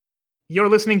You're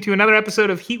listening to another episode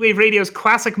of Heatwave Radio's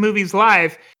Classic Movies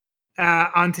Live.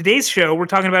 On today's show, we're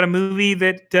talking about a movie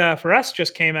that for us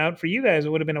just came out. For you guys, it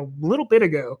would have been a little bit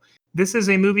ago. This is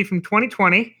a movie from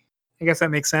 2020. I guess that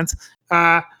makes sense.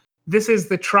 This is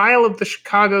The Trial of the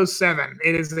Chicago 7.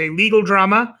 It is a legal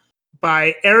drama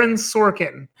by Aaron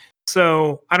Sorkin.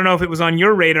 So I don't know if it was on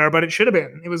your radar, but it should have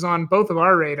been. It was on both of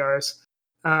our radars.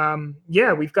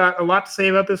 We've got a lot to say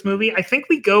about this movie. I think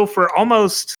we go for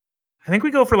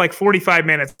like 45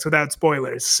 minutes without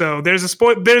spoilers. So there's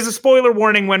a spoiler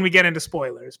warning when we get into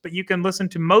spoilers, but you can listen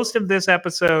to most of this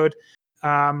episode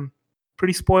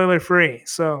pretty spoiler free.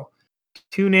 So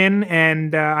tune in,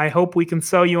 and I hope we can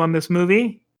sell you on this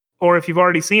movie. Or if you've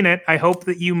already seen it, I hope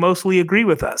that you mostly agree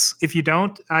with us. If you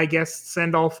don't, I guess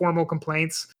send all formal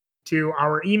complaints to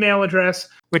our email address,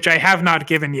 which I have not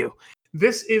given you.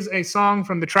 This is a song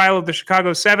from The Trial of the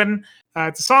Chicago 7.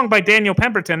 It's a song by Daniel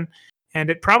Pemberton, and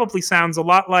it probably sounds a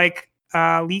lot like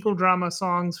legal drama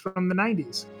songs from the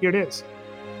 90s. Here it is.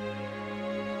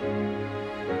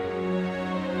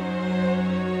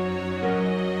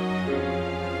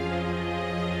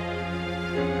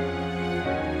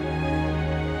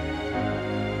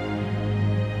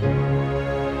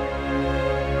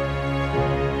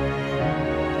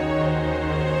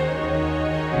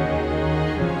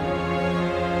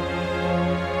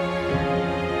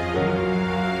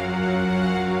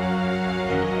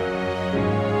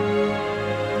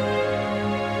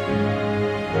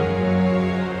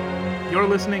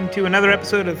 Listening to another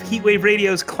episode of Heatwave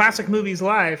Radio's Classic Movies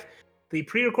Live, the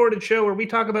pre-recorded show where we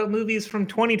talk about movies from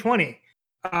 2020.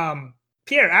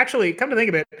 Pierre, actually, come to think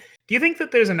of it, do you think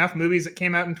that there's enough movies that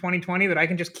came out in 2020 that I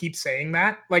can just keep saying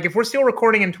that? Like, if we're still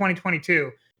recording in 2022,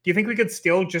 do you think we could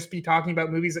still just be talking about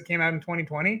movies that came out in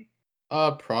 2020?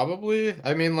 Probably.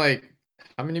 I mean, like,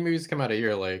 how many movies come out a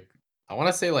year? Like, I want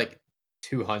to say like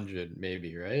 200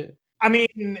 maybe, right? I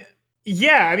think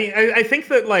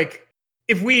that, like,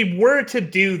 if we were to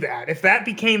do that, if that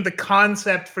became the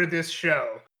concept for this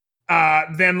show,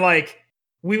 then like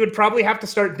we would probably have to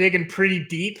start digging pretty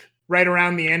deep right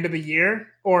around the end of the year,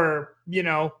 or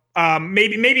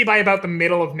maybe by about the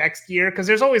middle of next year, because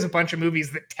there's always a bunch of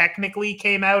movies that technically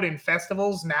came out in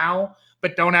festivals now,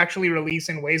 but don't actually release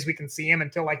in ways we can see them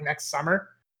until like next summer.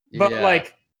 But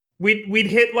like we'd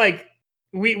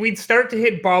start to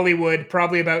hit Bollywood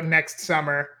probably about next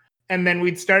summer, and then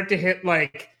we'd start to hit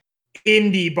like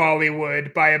indie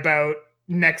Bollywood by about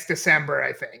next December,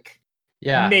 I think.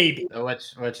 Yeah, maybe.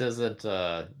 Which isn't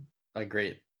a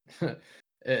great.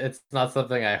 It's not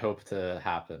something I hope to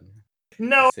happen.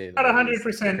 No, I'm not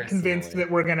 100% convinced that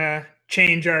we're gonna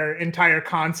change our entire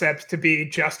concept to be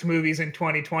just movies in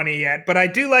 2020 yet. But I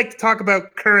do like to talk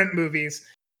about current movies,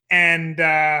 and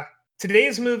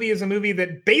today's movie is a movie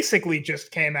that basically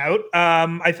just came out.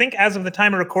 I think as of the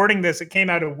time of recording this, it came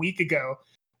out a week ago.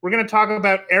 We're going to talk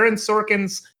about Aaron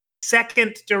Sorkin's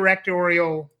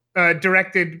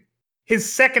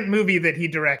his second movie that he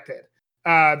directed,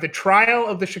 The Trial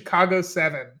of the Chicago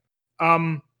 7.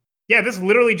 This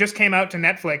literally just came out to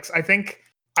Netflix. I think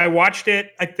I watched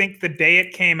it, the day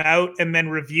it came out, and then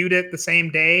reviewed it the same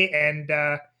day.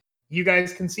 And you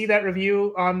guys can see that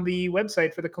review on the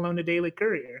website for the Kelowna Daily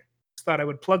Courier. Just thought I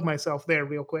would plug myself there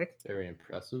real quick. Very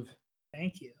impressive.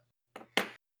 Thank you.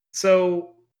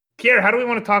 So, Pierre, how do we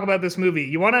want to talk about this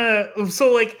movie?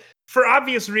 For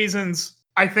obvious reasons,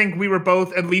 I think we were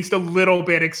both at least a little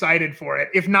bit excited for it.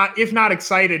 If not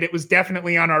excited, it was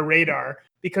definitely on our radar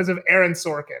because of Aaron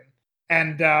Sorkin.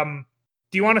 And do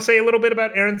you want to say a little bit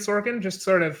about Aaron Sorkin? Just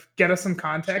sort of get us some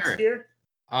context here.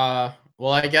 Well,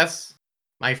 I guess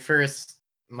my first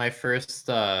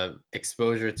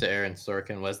exposure to Aaron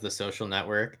Sorkin was The Social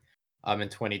Network in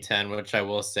 2010, which I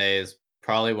will say is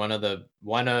probably one of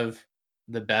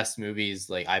the best movies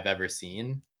like I've ever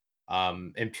seen,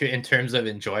 in terms of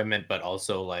enjoyment, but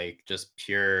also like just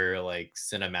pure like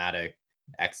cinematic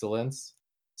excellence.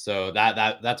 So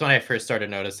that's when I first started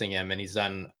noticing him, and he's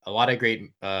done a lot of great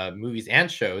movies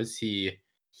and shows. He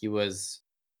was,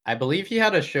 I believe he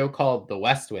had a show called The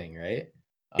West Wing, right?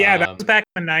 Yeah, that was back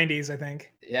in the 90s, I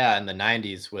think. Yeah, in the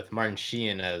 90s with Martin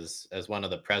Sheen as one of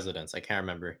the presidents. I can't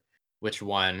remember which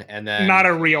one. And then not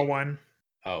a real one.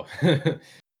 Oh.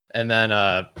 And then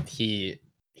he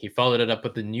followed it up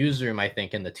with The Newsroom, I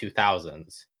think, in the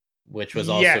 2000s, which was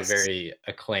also very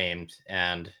acclaimed.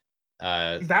 And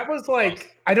that was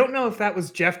like, I don't know if that was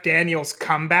Jeff Daniels'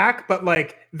 comeback, but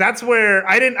like that's where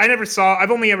I've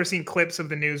only ever seen clips of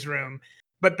The Newsroom,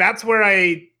 but that's where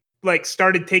I like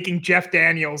started taking Jeff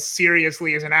Daniels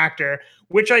seriously as an actor,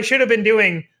 which I should have been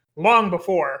doing long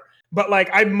before. But like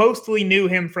I mostly knew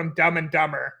him from Dumb and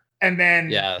Dumber. And then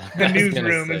The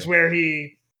Newsroom is where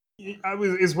he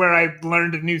is where I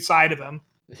learned a new side of him.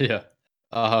 Yeah.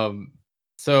 Um.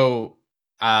 So,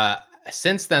 uh,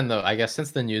 since then though, I guess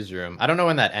since the newsroom, I don't know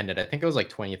when that ended. I think it was like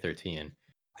 2013.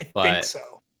 I think But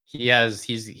so.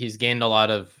 he's gained a lot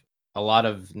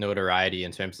of notoriety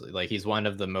in terms of like he's one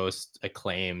of the most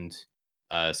acclaimed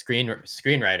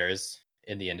screenwriters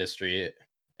in the industry,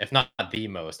 if not the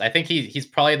most. I think he's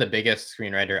probably the biggest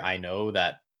screenwriter I know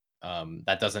that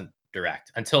that doesn't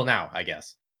direct until now, I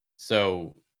guess.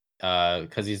 So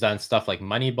because he's done stuff like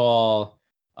Moneyball,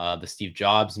 the Steve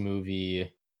Jobs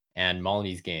movie, and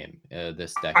Molly's Game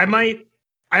this I decade. might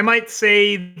I might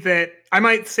say that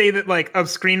like of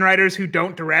screenwriters who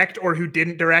don't direct or who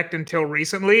didn't direct until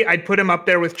recently, I'd put him up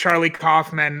there with Charlie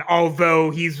Kaufman,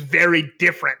 although he's very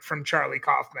different from Charlie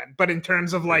Kaufman, but in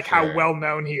terms of For like how sure. well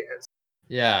known he is.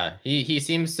 Yeah, he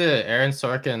seems to Aaron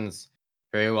Sorkin's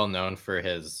very well known for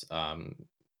his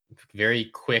very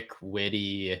quick,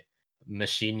 witty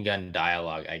machine gun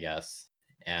dialogue, I guess.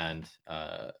 And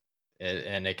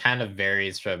and it kind of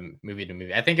varies from movie to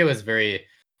movie. I think it was very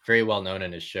well known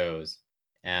in his shows.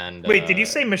 And Wait, did you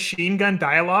say machine gun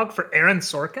dialogue for Aaron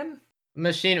Sorkin?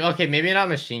 machine okay, maybe not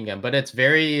machine gun, but it's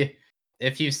very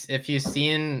if you've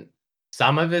seen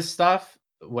some of his stuff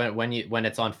when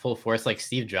it's on full force, like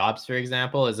Steve Jobs, for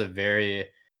example, is a very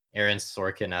Aaron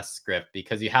Sorkin-esque script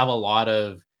because you have a lot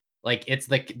of like it's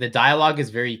like the dialogue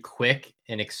is very quick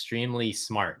and extremely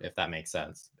smart, if that makes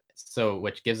sense. So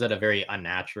which gives it a very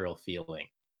unnatural feeling.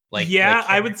 Like Yeah,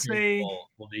 I would characters say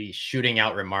will be shooting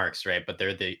out remarks, right? But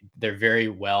they're very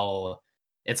well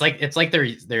it's like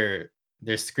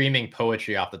they're screaming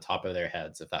poetry off the top of their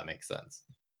heads, if that makes sense.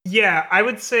 yeah, I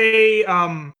would say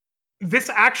this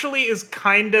actually is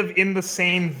kind of in the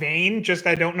same vein, just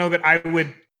I don't know that I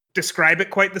would describe it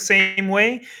quite the same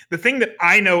way. The thing that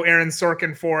I know Aaron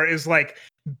Sorkin for is like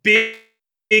big,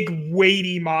 big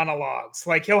weighty monologues.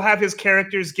 Like he'll have his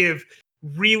characters give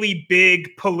really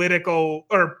big political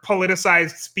or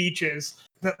politicized speeches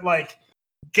that like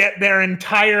get their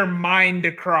entire mind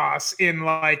across in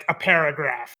like a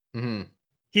paragraph. Mhm.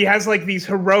 He has like these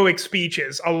heroic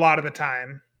speeches a lot of the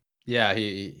time. Yeah,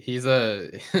 he's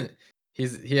a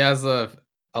he has a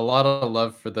lot of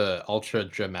love for the ultra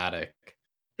dramatic.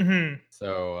 Mhm.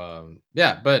 So,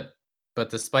 yeah, but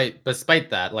despite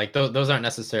that, like those aren't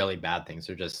necessarily bad things.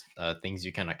 They're just things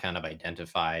you can kind of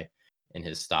identify in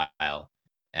his style.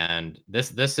 And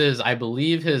this is, I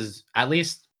believe, his at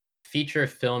least feature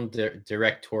film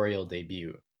directorial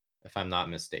debut, if I'm not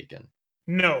mistaken.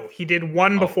 No, he did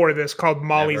one Oh, before this called never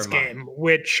Molly's mind. Game,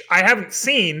 which I haven't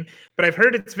seen, but I've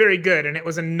heard it's very good, and it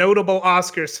was a notable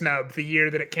Oscar snub the year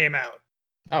that it came out.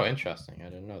 Oh, interesting. I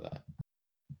didn't know that.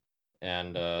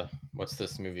 And what's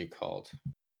this movie called?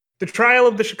 The Trial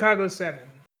of the Chicago Seven.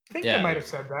 I think I Yeah, might there have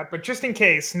you go. said that, but just in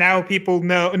case, now people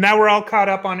know. Now we're all caught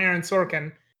up on Aaron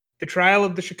Sorkin. The Trial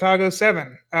of the Chicago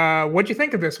Seven. What'd you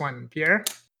think of this one, Pierre?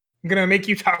 I'm gonna make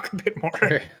you talk a bit more.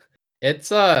 Sure.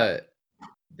 It's a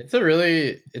it's a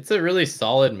really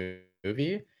solid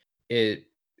movie. It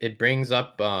it brings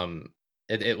up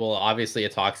it will obviously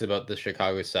it talks about the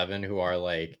Chicago 7 who are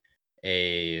like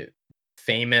a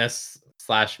famous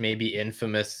slash maybe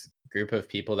infamous group of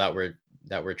people that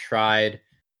were tried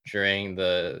during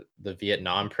the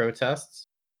Vietnam protests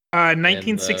in the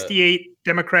 1968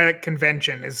 Democratic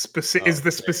Convention is oh the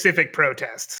there specific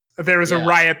protest. There was a yeah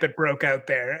riot that broke out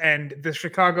there, and the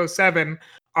Chicago Seven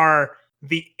are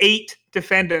the 8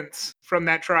 defendants from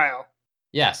that trial.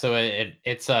 Yeah, so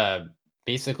it's a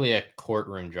basically a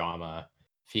courtroom drama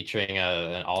featuring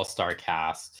an all-star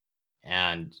cast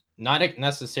and not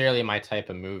necessarily my type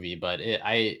of movie, but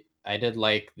I did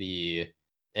like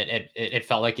it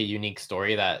felt like a unique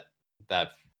story that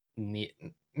need,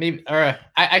 maybe or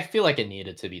I feel like it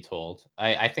needed to be told.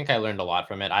 I think I learned a lot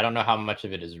from it. I don't know how much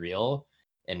of it is real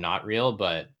and not real,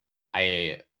 but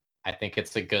I I think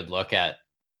it's a good look at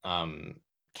um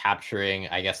capturing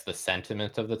I guess the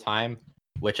sentiment of the time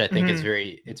which I think is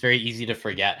Mhm. it's very easy to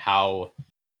forget how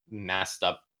messed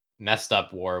up messed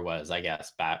up war was, I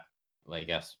guess, back like, I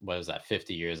guess, what was that,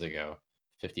 50 years ago,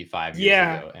 55 years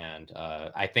Yeah. ago, and,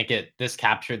 I think this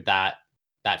captured that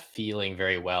feeling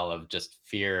very well of just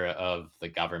fear of the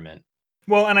government.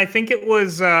 Well, and I think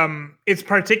it's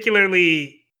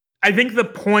particularly I think the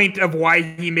point of why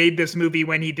he made this movie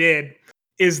when he did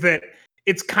is that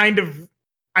it's kind of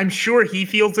I'm sure he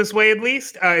feels this way at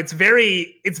least. It's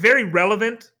very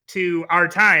relevant to our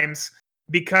times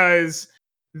because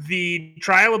the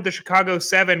trial of the Chicago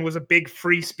 7 was a big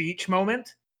free speech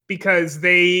moment because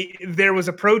there was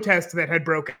a protest that had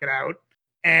broken out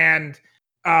and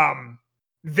um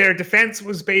their defense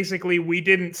was basically we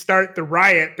didn't start the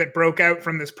riot that broke out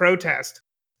from this protest.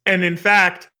 And in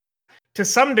fact, to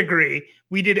some degree,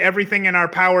 we did everything in our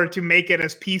power to make it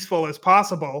as peaceful as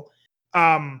possible.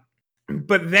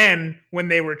 But then when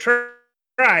they were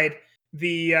tried,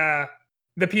 the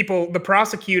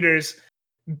prosecutors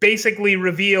basically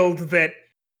revealed that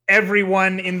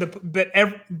everyone in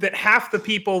that half the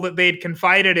people that they'd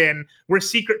confided in were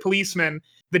secret policemen.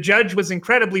 The judge was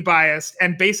incredibly biased,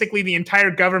 and basically the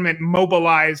entire government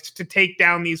mobilized to take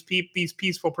down these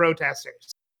peaceful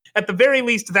protesters. At the very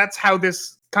least, that's how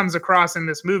this comes across in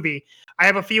this movie. I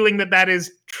have a feeling that that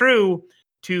is true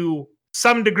to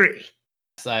some degree.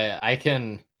 So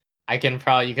you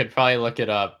could probably look it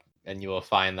up, and you will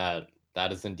find that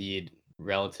that is indeed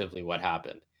relatively what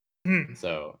happened.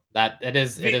 So that it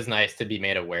is nice to be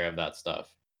made aware of that stuff.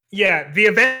 Yeah, the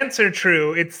events are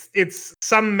true. It's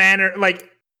some manner, like,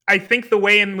 I think the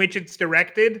way in which it's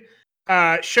directed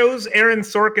shows Aaron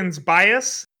Sorkin's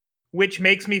bias, which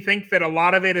makes me think that a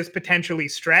lot of it is potentially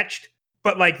stretched.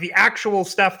 But like the actual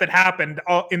stuff that happened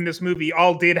in this movie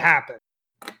all did happen.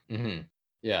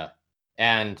 Yeah,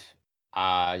 and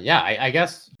I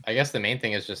guess the main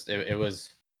thing is just it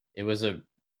was a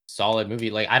solid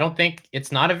movie. Like, I don't think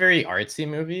it's not a very artsy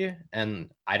movie,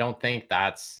 and I don't think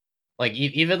that's like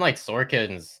even like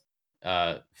Sorkin's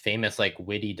famous like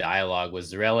witty dialogue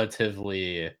was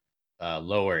relatively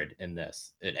lowered in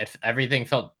this. Everything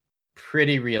felt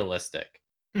pretty realistic.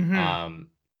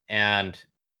 And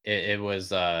it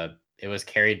was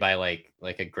carried by like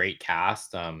a great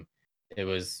cast. It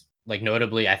was like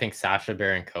notably, I think Sacha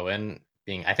Baron Cohen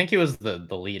I think he was the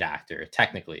lead actor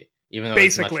technically, even though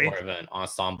it's much more of an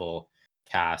ensemble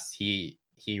cast. He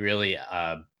really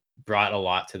brought a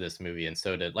lot to this movie, and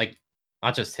so did, like,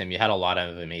 not just him. You had a lot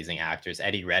of amazing actors.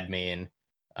 Eddie Redmayne.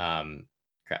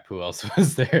 Crap, who else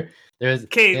was there? There's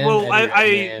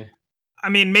I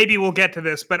mean, maybe we'll get to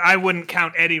this, but I wouldn't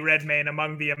count Eddie Redmayne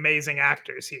among the amazing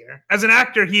actors here. As an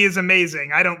actor, he is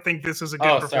amazing. I don't think this is a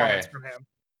good performance from him.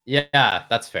 Yeah,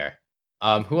 that's fair.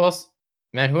 Who else?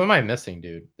 Man, who am I missing,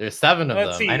 dude? There's 7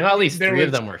 of them. I know at least 3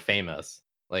 of them were famous.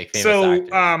 Like, famous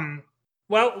actors.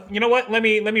 Well, you know what? Let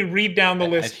me read down the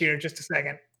list here just a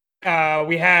second.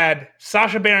 We had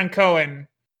Sacha Baron Cohen.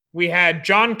 We had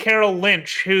John Carroll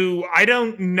Lynch, who I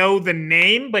don't know the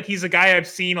name, but he's a guy I've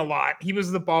seen a lot. He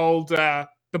was the bald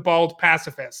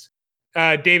pacifist.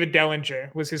 David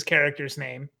Dellinger was his character's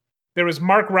name. There was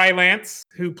Mark Rylance,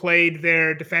 who played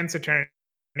their defense attorney.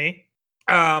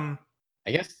 I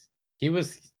guess he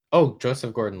was. Oh,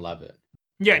 Joseph Gordon-Levitt.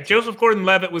 Yeah, Joseph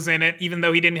Gordon-Levitt was in it, even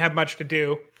though he didn't have much to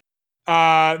do.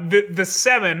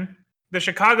 The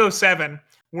Chicago 7,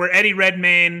 were Eddie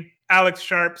Redmayne, Alex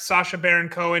Sharp, Sacha Baron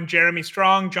Cohen, Jeremy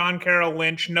Strong, John Carroll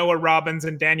Lynch, Noah Robbins,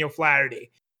 and Daniel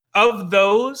Flaherty. Of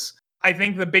those, I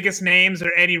think the biggest names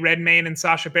are Eddie Redmayne and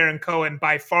Sacha Baron Cohen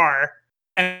by far,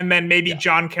 and then maybe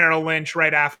John Carroll Lynch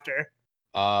right after.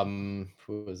 Who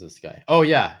was this guy? Oh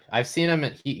yeah, I've seen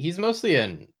him. He's mostly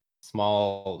in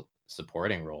small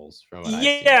supporting roles from what I've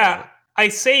seen. Yeah, I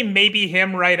say maybe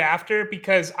him right after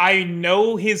because I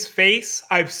know his face.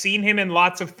 I've seen him in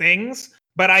lots of things,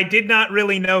 but I did not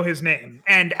really know his name.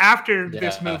 And after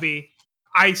this movie,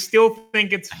 I still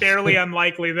think it's fairly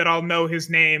unlikely that I'll know his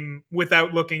name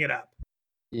without looking it up.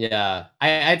 Yeah,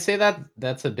 I'd say that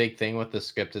that's a big thing with the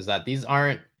script, is that these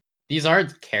aren't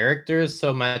characters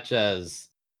so much as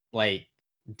like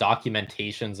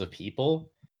documentations of people,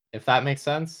 if that makes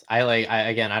sense.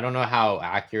 Again, I don't know how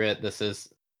accurate this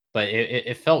is, but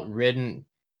it felt written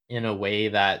in a way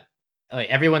that, like,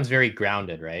 everyone's very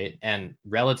grounded, right? And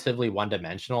relatively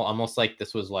one-dimensional, almost like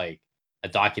this was like a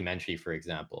documentary, for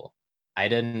example. I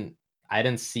didn't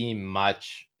see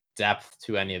much depth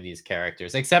to any of these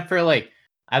characters, except for, like,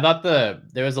 I thought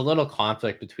there was a little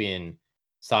conflict between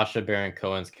Sacha Baron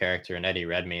Cohen's character and Eddie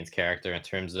Redmayne's character in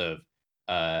terms of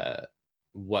how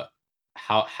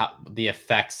the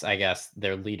effects, I guess,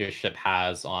 their leadership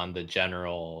has on the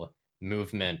general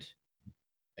movement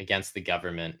against the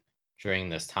government during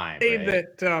this time. Right?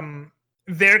 That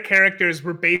their characters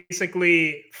were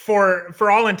basically, for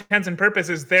all intents and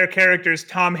purposes, their characters,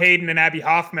 Tom Hayden and Abby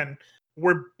Hoffman,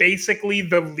 were basically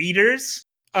the leaders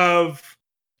of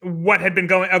what had been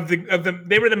going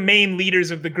they were the main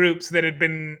leaders of the groups that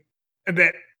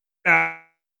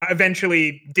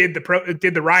eventually did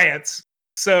the riots.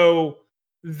 So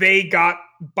they got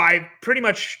by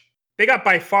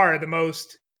far the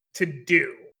most to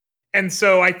do. And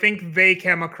so I think they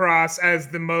came across as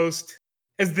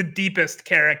the deepest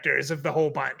characters of the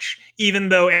whole bunch, even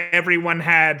though everyone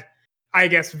had, I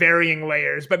guess, varying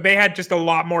layers, but they had just a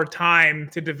lot more time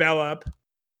to develop.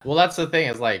 Well, that's the thing,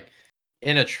 is like,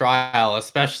 in a trial,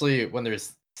 especially when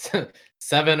there's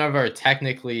 7 of our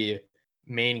technically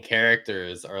main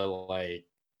characters are like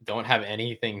don't have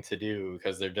anything to do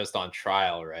because they're just on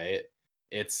trial, right?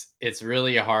 It's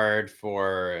really hard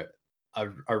for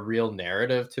a real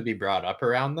narrative to be brought up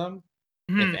around them,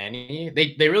 if Mhm. any.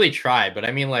 They really try, but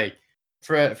I mean, like,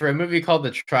 for a movie called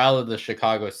The Trial of the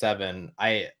Chicago 7,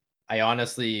 I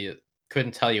honestly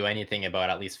couldn't tell you anything about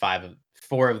at least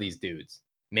 4 of these dudes.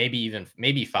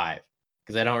 Maybe 5,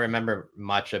 because I don't remember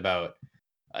much about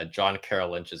John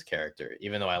Carroll Lynch's character,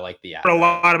 even though I like the A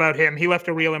lot about him. He left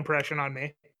a real impression on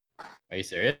me. Are you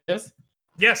serious?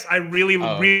 Yes, I really,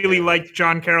 Oh, really okay. liked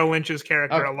John Carroll Lynch's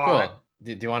character Oh, a lot. cool.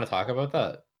 Do you want to talk about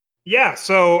that? Yeah,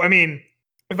 so I mean,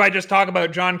 if I just talk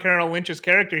about John Carroll Lynch's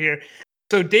character here,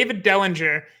 so David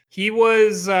Dellinger, he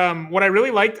was what I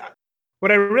really liked.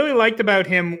 What I really liked about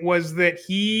him was that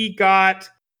he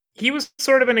was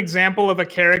sort of an example of a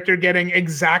character getting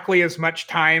exactly as much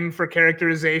time for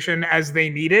characterization as they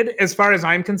needed, as far as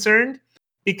I'm concerned,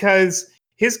 because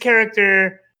his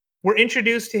character, we're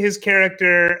introduced to his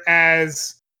character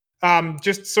as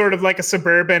just sort of like a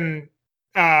suburban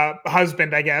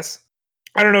husband, I guess.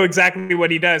 I don't know exactly what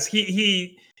he does.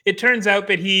 He it turns out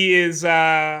that he is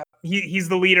he's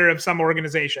the leader of some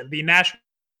organization, the National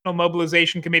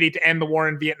Mobilization Committee to End the War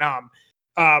in Vietnam.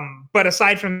 But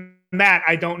aside from that,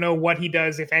 I don't know what he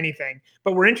does, if anything.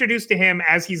 But we're introduced to him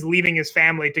as he's leaving his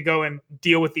family to go and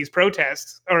deal with these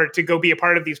protests, or to go be a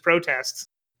part of these protests.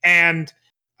 And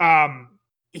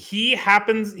he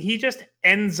just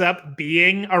ends up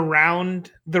being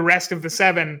around the rest of the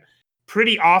 7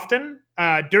 pretty often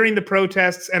during the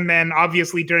protests, and then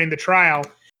obviously during the trial.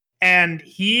 And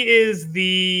he's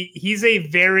a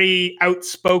very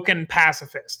outspoken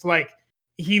pacifist. Like,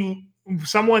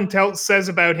 someone says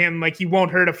about him, like, he won't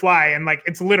hurt a fly, and like,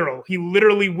 it's literal. He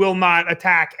literally will not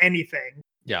attack anything.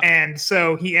 Yeah. And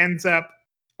so he ends up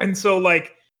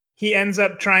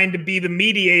trying to be the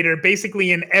mediator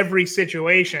basically in every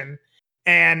situation.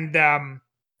 And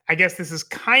I guess this is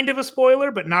kind of a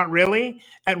spoiler, but not really.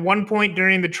 At one point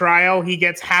during the trial, he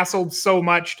gets hassled so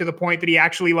much to the point that he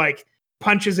actually like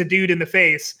punches a dude in the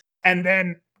face, and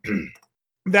then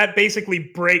that basically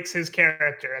breaks his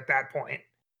character at that point,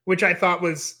 which I thought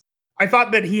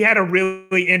that he had a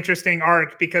really interesting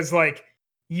arc, because like,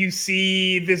 you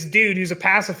see this dude who's a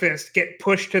pacifist get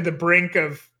pushed to the brink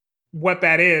of what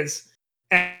that is,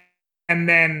 and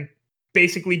then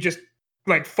basically just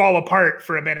like fall apart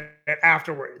for a minute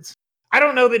afterwards. I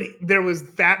don't know that there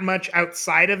was that much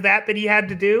outside of that he had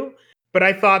to do, but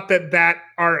I thought that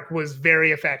arc was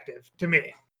very effective to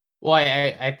me. Well,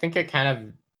 I think it kind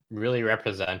of really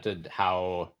represented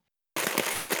how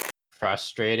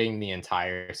frustrating the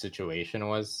entire situation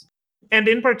was. And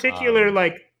in particular,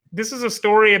 like, this is a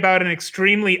story about an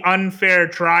extremely unfair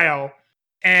trial,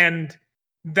 and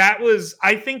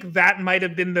I think that might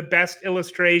have been the best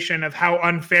illustration of how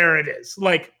unfair it is.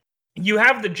 Like, you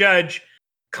have the judge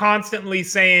constantly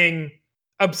saying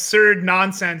absurd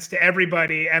nonsense to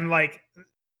everybody, and like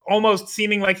almost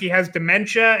seeming like he has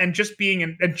dementia and just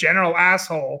being a general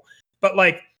asshole. But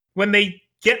like, when they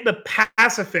get the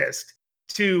pacifist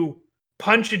to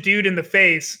punch a dude in the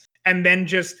face and then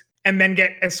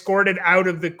get escorted out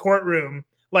of the courtroom,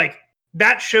 like,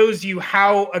 that shows you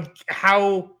how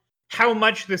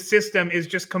much the system is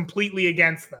just completely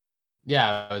against them.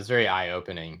 Yeah, it was very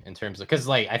eye-opening in terms of, because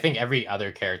like, I think every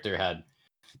other character had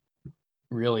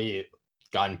really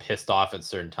gotten pissed off at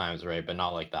certain times, right? But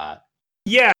not like that.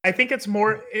 Yeah, I think it's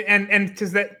more, and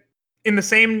because that, in the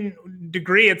same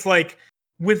degree, it's like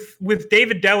with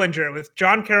David Dellinger, with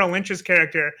John Carroll Lynch's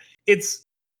character, it's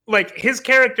like his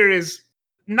character is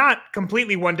not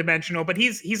completely one-dimensional, but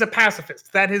he's a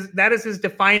pacifist. That is his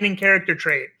defining character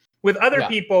trait. With other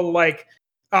people, like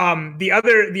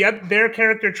their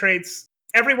character traits,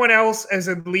 everyone else is,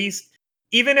 at least,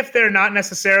 even if they're not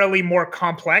necessarily more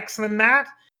complex than that,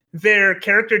 their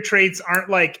character traits aren't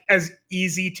like as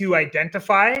easy to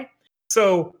identify.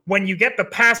 So when you get the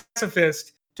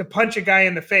pacifist to punch a guy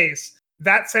in the face,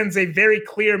 that sends a very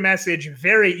clear message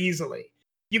very easily.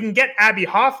 You can get Abby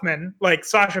Hoffman, like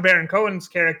Sacha Baron Cohen's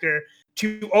character,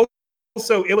 to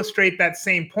also illustrate that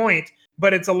same point,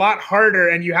 but it's a lot harder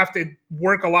and you have to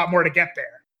work a lot more to get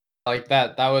there. Like,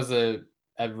 that was a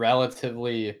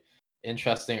relatively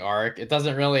interesting arc. It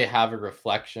doesn't really have a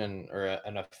reflection or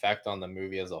an effect on the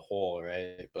movie as a whole,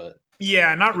 right? But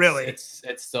yeah, not really. It's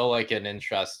still like an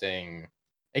interesting.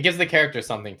 It gives the character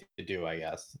something to do, I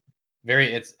guess.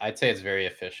 I'd say it's very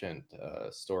efficient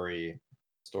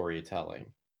storytelling.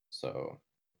 So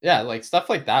yeah, like, stuff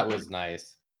like that was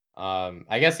nice.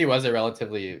 I guess he was a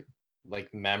relatively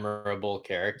like memorable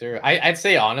character. I'd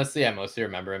say honestly, I mostly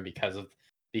remember him because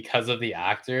of the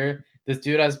actor. This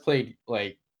dude has played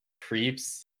like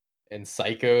creeps in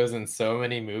psychos and so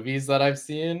many movies that I've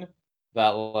seen that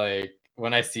like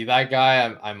when I see that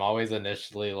guy, I'm always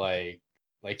initially like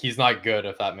he's not good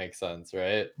if that makes sense,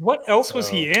 right? What else was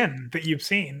he So in that you've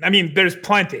seen? I mean, there's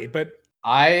plenty, but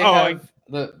I oh, have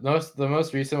the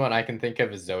most recent one I can think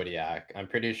of is Zodiac. I'm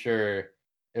pretty sure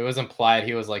it was implied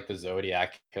he was like the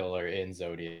Zodiac killer in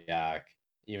Zodiac,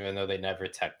 even though they never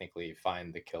technically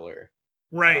find the killer.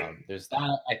 right. There's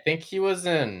that. I think he was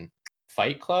in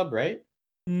Fight Club, right?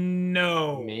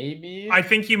 No. I Maybe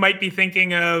think you might be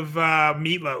thinking of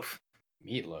Meatloaf,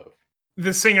 Meatloaf.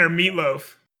 the singer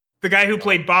Meatloaf, the guy who Oh,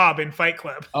 played Bob in Fight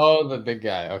Club. oh, the big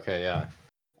guy. Okay, yeah.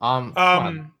 Come on.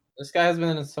 Um, This guy has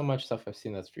been in so much stuff I've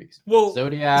seen that's freaks. well,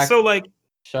 Zodiac, so like,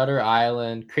 Shutter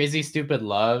Island, Crazy Stupid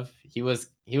Love. He was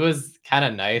kind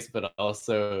of nice, but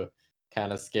also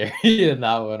kind of scary in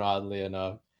that one. Oddly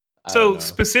enough, I don't so know.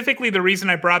 specifically, the reason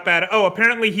I brought that, oh,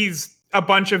 apparently he's a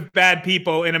bunch of bad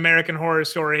people in American Horror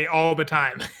Story all the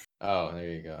time. Oh, there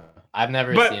you go. I've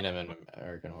never but seen him in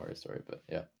American Horror Story, but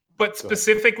yeah, but go ahead.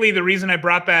 specifically, the reason I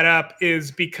brought that up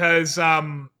is because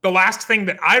the last thing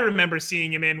that I remember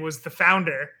seeing him in was The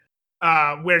Founder,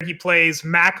 where he plays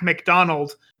Mac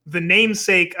McDonald, the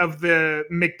namesake of the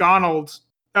McDonald's,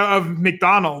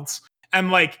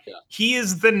 and like Yeah. he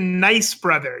is the nice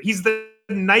brother. He's the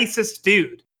nicest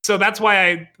dude. So that's why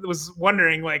I was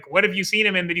wondering, like, what have you seen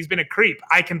him in that he's been a creep?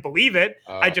 I can believe it.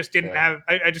 I Oh, just didn't fair. have.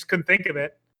 I just couldn't think of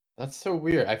it. That's so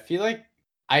weird. I feel like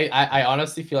I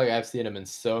honestly feel like I've seen him in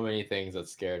so many things that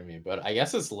scared me, but I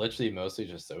guess it's literally mostly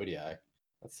just Zodiac.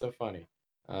 That's so funny.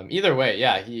 Either way,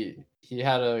 yeah, he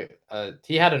had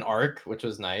he had an arc, which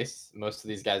was nice. Most of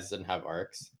these guys didn't have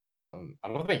arcs. I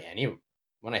don't think any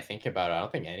when I think about it, I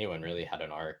don't think anyone really had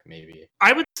an arc. Maybe.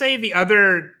 I would say the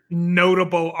other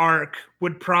notable arc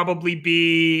would probably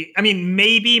be, I mean,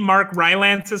 maybe Mark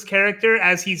Rylance's character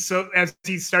as he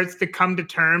starts to come to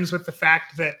terms with the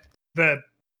fact that the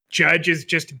judge is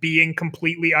just being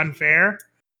completely unfair,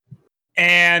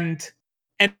 and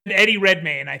Eddie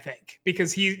Redmayne, I think,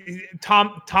 because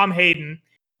Tom Hayden,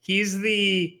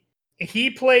 he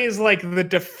plays like the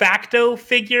de facto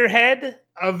figurehead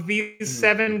of these Mhm.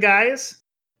 seven guys.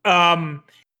 Um,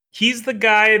 he's the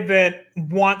guy that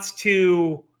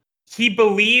he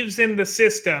believes in the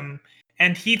system,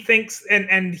 and he thinks,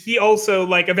 and he also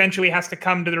like eventually has to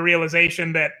come to the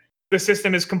realization that the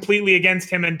system is completely against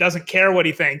him and doesn't care what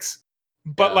he thinks.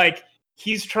 But Yeah. like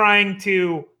he's trying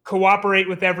to cooperate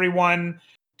with everyone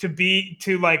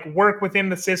to like work within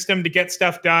the system to get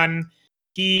stuff done.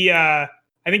 I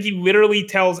think he literally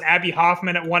tells Abby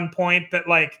Hoffman at one point that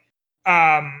like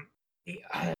um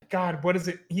God, what is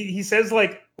it? He says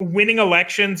like winning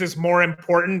elections is more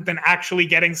important than actually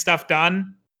getting stuff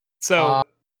done. Uh, So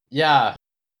yeah,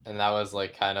 and that was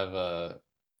like kind of a.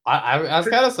 I was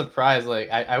kind of surprised. Like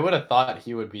I would have thought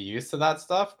he would be used to that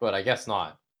stuff, but I guess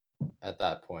not at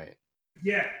that point.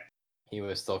 yeah, He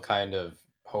was still kind of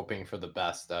hoping for the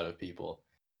best out of people.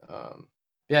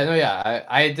 Yeah, no, yeah,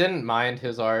 I didn't mind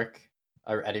his arc,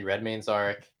 or Eddie Redmayne's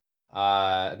arc.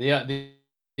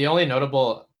 The only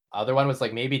notable other one was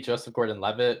like maybe Joseph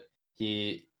Gordon-Levitt.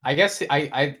 I guess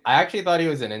I actually thought he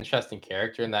was an interesting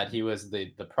character in that he was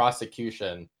the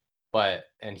prosecution,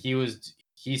 and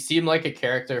he seemed like a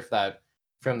character that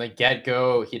from the get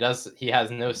go he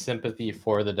has no sympathy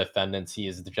for the defendants. He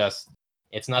is just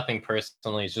it's nothing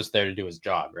personal. He's just there to do his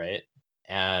job, right?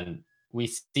 And we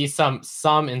see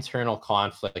some internal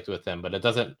conflict with him, but it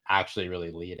doesn't actually really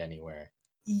lead anywhere.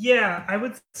 yeah, I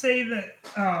would say that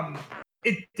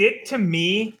it did to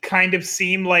me kind of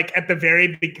seem like at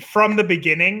the from the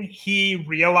beginning he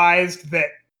realized that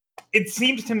it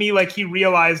seems to me like he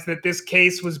realized that this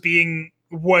case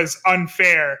was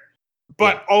unfair, Yeah,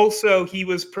 but also he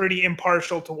was pretty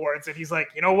impartial towards it. He's like,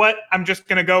 you know what? I'm just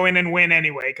gonna go in and win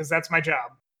anyway because that's my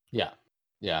job. yeah,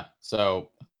 yeah. So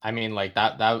I mean, like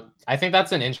that I think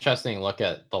that's an interesting look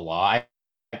at the law.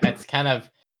 It's kind of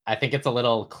I think it's a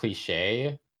little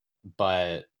cliche,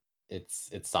 but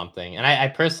it's something. And I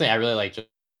personally I really like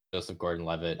Joseph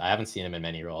Gordon-Levitt. I haven't seen him in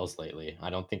many roles lately. I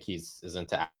don't think he's as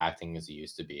into acting as he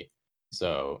used to be.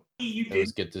 So You it did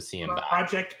was good to see him back.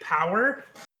 Project Power.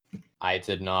 I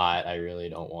did not. I really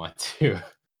don't want to.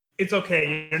 It's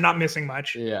okay. You're not missing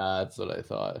much. Yeah, that's what I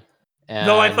thought.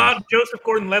 Though I And thought Joseph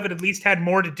Gordon-Levitt at least had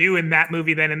more to do in that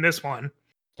movie than in this one.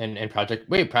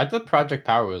 Project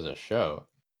Power was a show.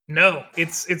 No,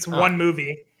 it's Oh, one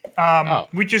movie, oh,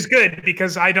 which is good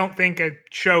because I don't think a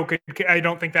show could. I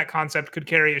don't think that concept could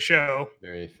carry a show.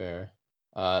 very fair.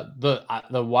 The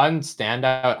one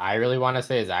standout I really want to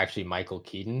say is actually Michael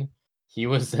Keaton. He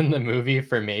was in the movie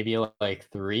for maybe like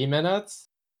 3 minutes.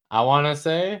 I want to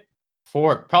say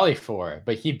probably four,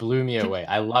 but he blew me away.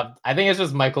 I think it's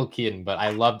just Michael Keaton, but I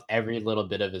loved every little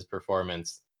bit of his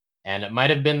performance. And it might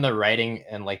have been the writing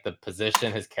and like the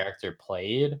position his character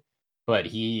played, but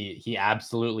he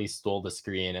absolutely stole the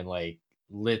screen in like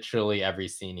literally every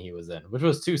scene he was in, which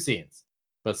was two scenes.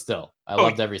 But still, I Oh,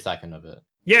 loved every second of it.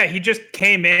 yeah, he just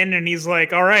came in and he's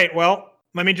like, all right, well,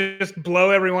 let me just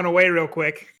blow everyone away real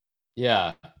quick.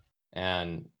 Yeah.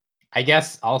 And I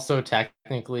guess also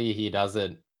technically he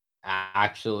doesn't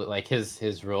actually like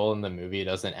his role in the movie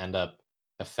doesn't end up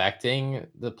affecting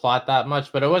the plot that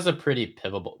much, but it was a pretty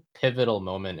pivotal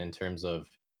moment in terms of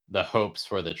the hopes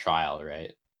for the trial, right?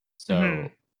 Hmm. So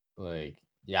like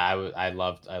yeah, I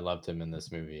loved him in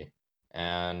this movie.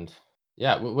 And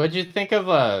yeah, what'd you think of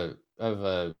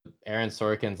Aaron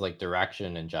Sorkin's like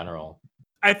direction in general?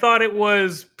 I thought it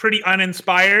was pretty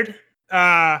uninspired.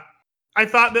 Uh, I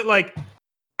thought that like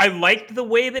I liked the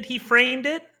way that he framed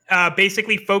it,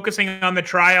 basically focusing on the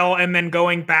trial and then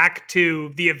going back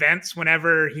to the events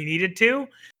whenever he needed to.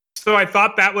 So I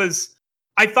thought that was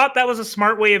a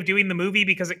smart way of doing the movie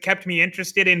because it kept me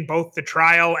interested in both the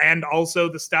trial and also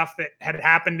the stuff that had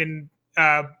happened in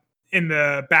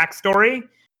the backstory.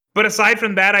 But aside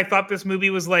from that, I thought this movie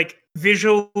was like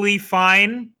visually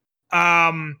fine.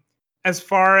 Um, as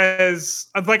far as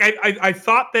like I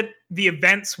thought that the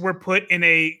events were put in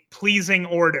a pleasing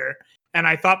order, and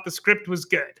I thought the script was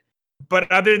good.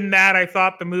 But other than that, I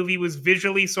thought the movie was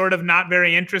visually sort of not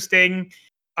very interesting.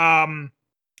 Um,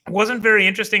 wasn't very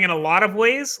interesting in a lot of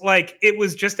ways. Like it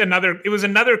was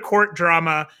another court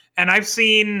drama, and I've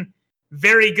seen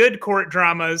very good court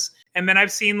dramas, and then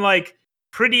I've seen like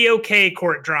pretty okay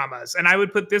court dramas, and I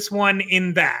would put this one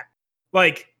in that.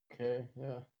 Like, Okay,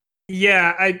 yeah.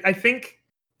 yeah, I think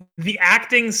the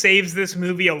acting saves this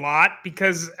movie a lot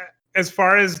because as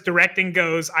far as directing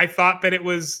goes, I thought that it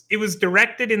was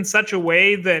directed in such a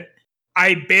way that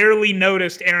I barely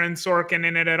noticed Aaron Sorkin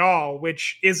in it at all,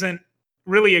 which isn't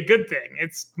really a good thing.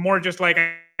 It's more just like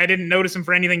I didn't notice him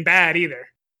for anything bad either.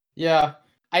 Yeah,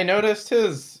 I noticed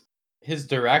his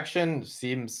direction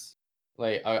seems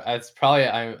like it's probably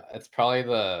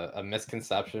the a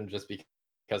misconception just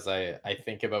because I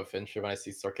think about Fincher when I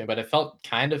see Sorkin, but it felt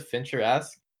kind of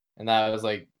Fincher-esque, and that was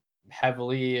like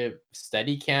heavily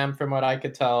steady cam from what I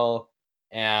could tell,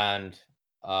 and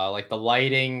like the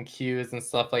lighting cues and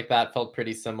stuff like that felt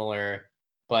pretty similar.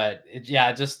 But it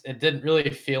didn't really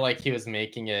feel like he was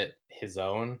making it his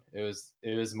own. It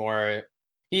was more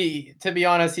he to be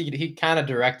honest, he kinda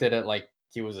directed it like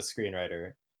he was a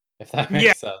screenwriter, if that Yeah.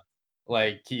 makes sense.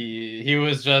 Like, he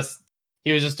was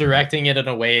just directing it in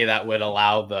a way that would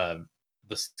allow the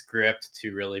script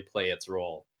to really play its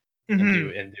role Hmm.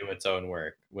 and do its own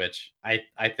work, which I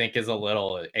think is a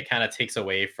little it kinda takes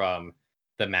away from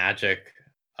the magic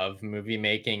of movie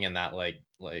making and that, like,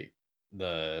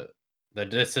 the the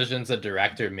decisions a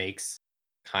director makes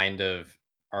kind of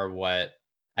are what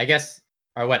I guess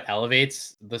are what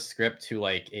elevates the script to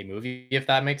like a movie, if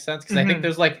that makes sense. Because I think Hmm.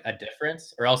 there's like a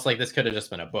difference, or else like this could have just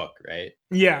been a book, right?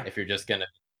 Yeah. If you're just gonna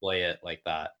play it like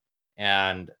that.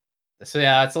 And so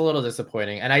yeah, it's a little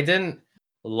disappointing. And I didn't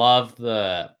love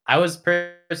I was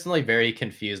personally very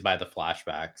confused by the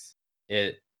flashbacks.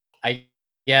 It I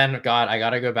again I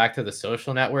gotta go back to the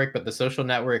social network, but the social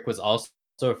network was also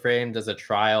framed as a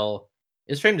trial.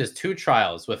 It's framed as two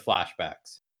trials with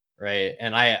flashbacks, right?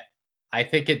 And I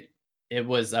think it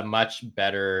was a much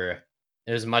better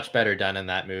it was much better done in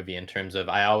that movie in terms of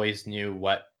I always knew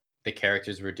what the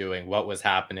characters were doing, what was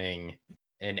happening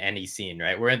in any scene,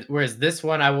 right? Whereas this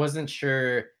one, I wasn't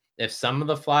sure if some of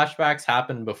the flashbacks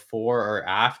happened before or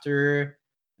after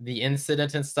the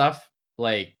incident and stuff.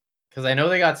 Like, because I know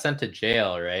they got sent to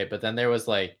jail, right? But then there was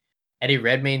like Eddie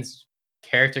Redmayne's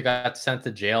character got sent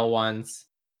to jail once,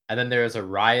 and then there was a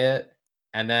riot,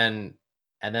 and then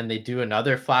they do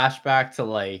another flashback to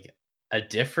like a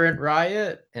different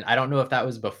riot, and I don't know if that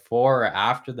was before or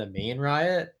after the main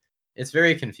riot. It's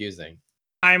very confusing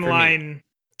for me. Timeline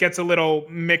gets a little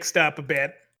mixed up a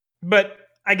bit. But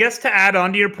I guess to add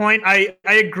on to your point, I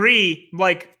agree.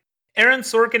 Like Aaron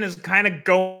Sorkin is kind of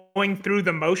going through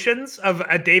the motions of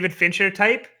a David Fincher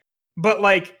type, but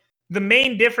like the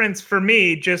main difference for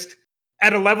me, just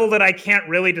at a level that I can't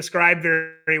really describe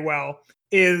very well,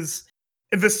 is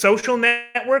the social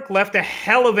network left a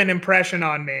hell of an impression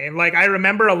on me. Like I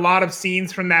remember a lot of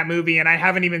scenes from that movie, and I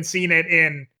haven't even seen it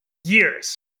in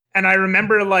years. And I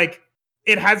remember like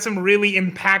it had some really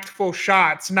impactful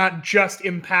shots, not just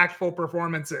impactful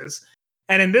performances.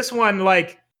 And in this one,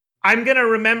 like, I'm going to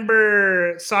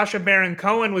remember Sacha Baron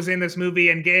Cohen was in this movie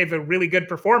and gave a really good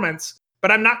performance, but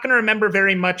I'm not going to remember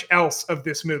very much else of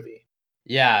this movie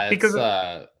Yeah, because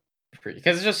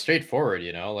because it's just straightforward,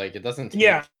 like it doesn't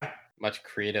Yeah, take much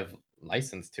creative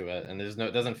license to it, and it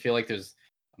doesn't feel like there's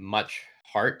much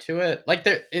heart to it. Like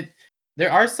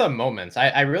there are some moments.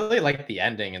 I really like the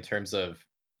ending in terms of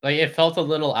like it felt a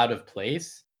little out of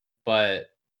place, but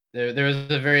there was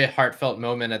a very heartfelt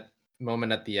moment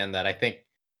at the end that I think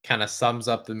kind of sums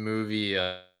up the movie.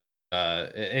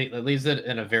 It leaves it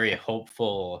in a very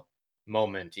hopeful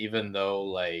moment, even though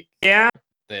like yeah.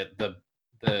 the the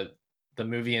the the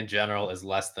movie in general is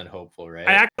less than hopeful, I right?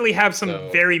 actually have some So,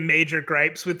 very major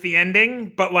gripes with the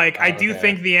ending, but like I do okay.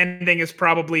 think the ending is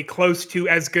probably close to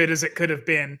as good as it could have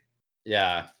been.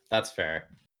 Yeah, that's fair.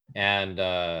 And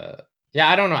yeah,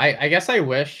 I don't know. I guess I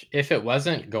wish if it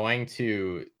wasn't going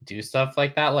to do stuff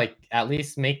like that, like at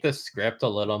least make the script a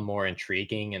little more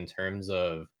intriguing in terms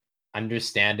of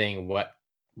understanding what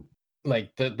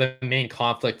like the main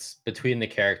conflicts between the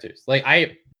characters. Like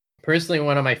I personally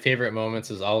one of my favorite moments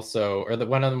is also or the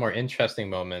one of the more interesting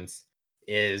moments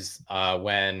is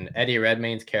when Eddie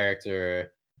Redmayne's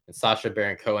character and Sacha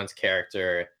Baron Cohen's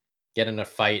character get in a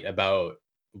fight about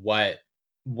what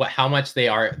how much they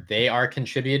are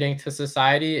contributing to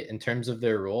society in terms of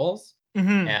their roles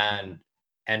Hmm.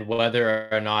 and whether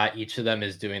or not each of them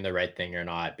is doing the right thing or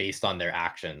not based on their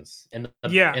actions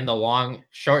Yeah, in the long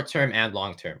short term and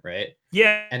long term, right?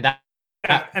 yeah, And that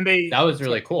and they that was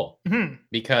really sorry. cool Mhm.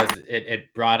 because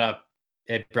it brought up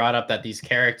that these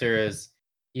characters,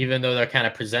 even though they're kind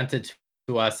of presented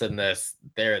to us in this,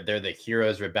 they're the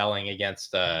heroes rebelling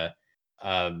against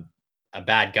um, a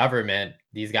bad government.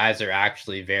 These guys are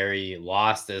actually very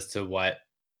lost as to what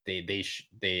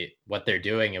they what they're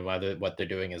doing and whether what they're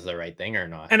doing is the right thing or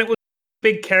not. And it was a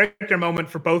big character moment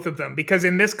for both of them because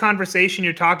in this conversation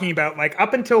you're talking about, like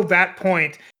up until that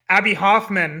point, Abby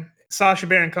Hoffman, Sacha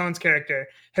Baron Cohen's character,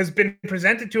 has been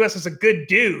presented to us as a good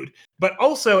dude, but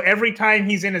also every time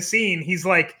he's in a scene, he's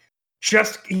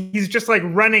just like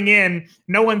running in.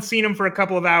 No one's seen him for a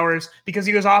couple of hours because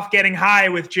he was off getting high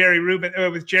with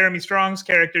with Jeremy Strong's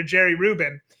character Jerry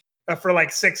Rubin for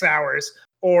like 6 hours,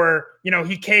 or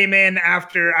he came in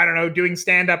after, I don't know, doing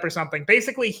stand up or something.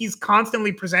 Basically he's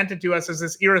constantly presented to us as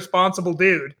this irresponsible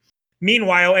dude.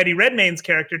 Meanwhile, Eddie Redmayne's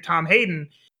character Tom Hayden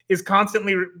is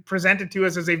constantly presented to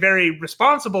us as a very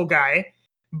responsible guy,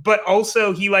 but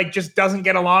also he like just doesn't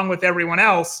get along with everyone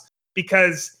else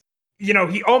because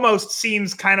he almost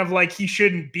seems kind of like he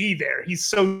shouldn't be there. He's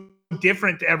so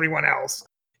different to everyone else.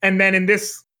 And then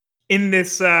in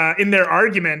their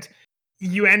argument,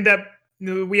 you end up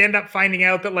we end up finding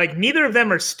out that like neither of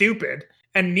them are stupid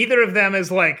and neither of them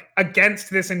is like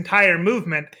against this entire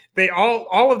movement. They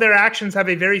all of their actions have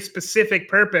a very specific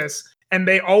purpose and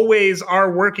they always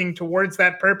are working towards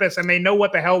that purpose and they know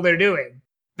what the hell they're doing.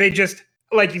 They just,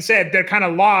 like you said, they're kind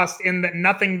of lost in that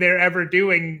nothing they're ever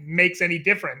doing makes any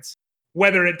difference,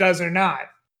 whether it does or not.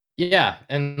 Yeah,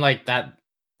 and like that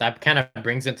kind of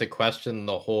brings into question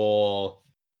the whole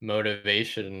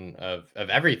motivation of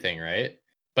everything, right?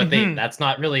 But Hmm. that's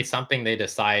not really something they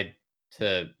decide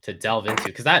to delve into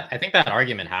because that I think that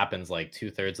argument happens like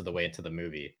 2/3 of the way into the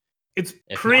movie, It's if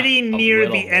not pretty a near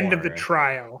little the end of the more.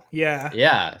 trial. Yeah.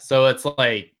 Yeah, so it's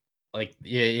like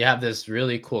you have this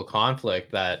really cool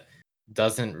conflict that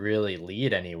doesn't really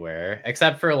lead anywhere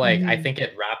except for like I Hmm. think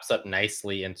it wraps up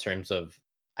nicely in terms of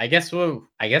I guess you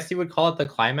would call it the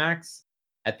climax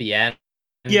at the end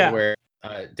Yeah. where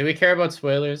do we care about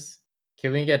spoilers?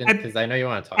 Can we get in At, because I know you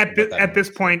want to talk about that at this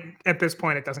movie too.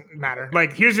 point, it doesn't matter. Okay.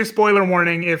 Like, here's your spoiler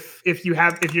warning if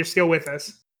you're still with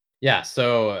us. Yeah,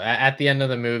 so at the end of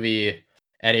the movie,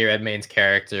 Eddie Redmayne's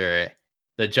character,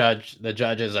 the judge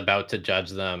is about to judge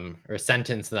them or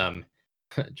sentence them,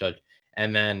 judge,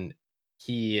 and then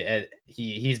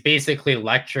he's basically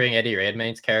lecturing Eddie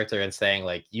Redmayne's character and saying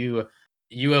like you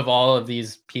of all of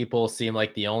these people seem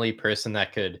like the only person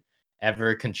that could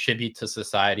ever contribute to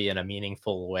society in a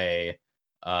meaningful way.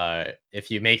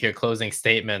 If you make your closing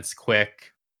statements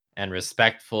quick and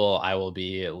respectful, I will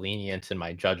be lenient in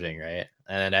my judging, right?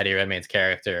 And then Eddie Redmayne's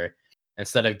character,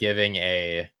 instead of giving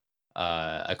a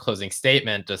closing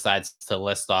statement, decides to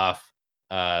list off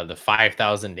the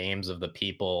 5,000 names of the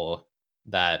people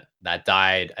that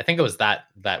died. I think it was that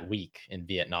week in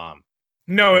Vietnam,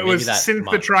 No, or it maybe was that since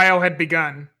the month. trial had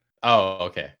begun. Oh,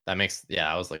 okay. That makes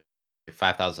yeah, I was like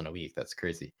 5,000 a week. That's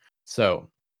crazy. So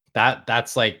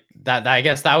that's like that I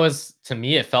guess that was to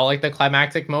me it felt like the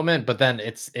climactic moment, but then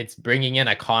it's bringing in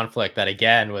a conflict that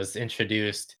again was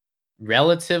introduced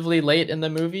relatively late in the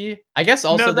movie. I guess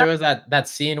No, also there that was that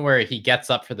scene where he gets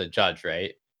up for the judge,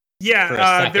 right? yeah, For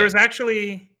a there was second.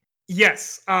 actually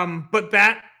yes, but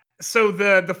that so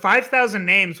the 5,000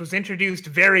 names was introduced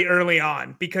very early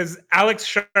on because Alex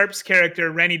Sharp's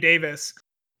character Rennie Davis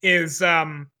is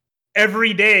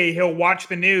every day he'll watch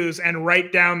the news and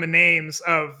write down the names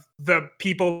of the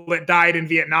people that died in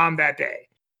Vietnam that day.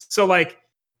 So like,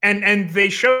 and they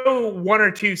show one or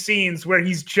two scenes where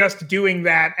he's just doing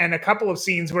that, and a couple of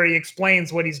scenes where he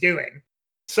explains what he's doing.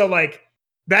 So like,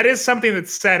 that is something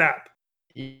that's set up.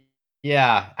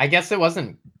 Yeah, I guess it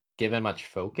wasn't given much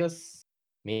focus.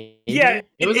 Maybe Yeah,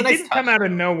 it was a it nice didn't touch. come out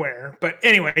of nowhere, but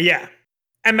anyway, yeah.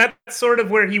 And that's sort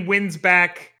of where he wins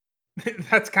back.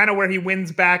 That's kind of where he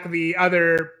wins back the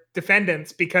other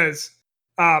defendants, because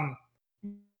um,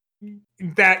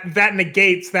 that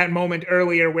negates that moment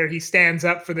earlier where he stands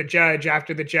up for the judge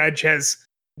after the judge has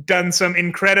done some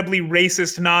incredibly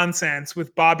racist nonsense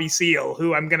with Bobby Seale,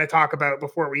 who I'm going to talk about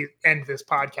before we end this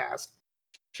podcast.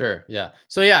 Sure. Yeah.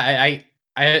 So yeah, I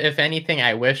if anything,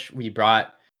 I wish we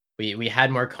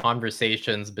had more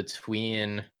conversations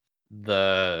between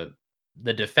the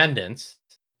the defendants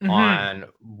on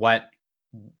what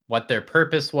their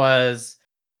purpose was,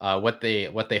 what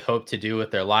they hope to do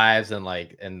with their lives, and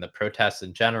like and the protests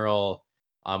in general,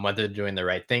 whether they're doing the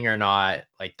right thing or not.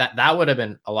 Like that would have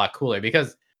been a lot cooler,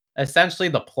 because essentially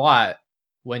the plot,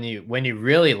 when you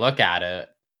really look at it,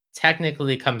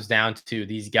 technically comes down to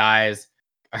these guys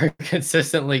are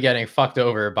consistently getting fucked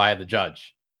over by the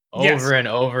judge Yes. over and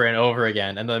over and over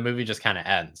again, and the movie just kind of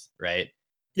ends, right?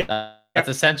 Yeah. That's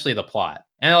essentially the plot.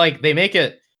 And like they make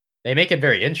it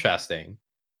very interesting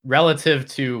relative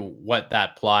to what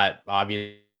that plot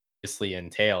obviously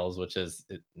entails, which is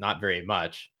not very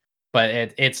much, but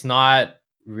it's not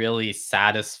really a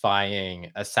satisfying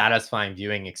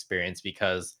viewing experience,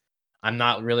 because I'm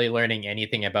not really learning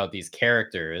anything about these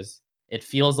characters. It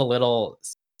feels a little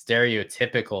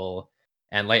stereotypical,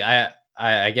 and like I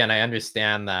again, I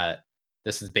understand that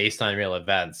this is based on real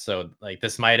events, so like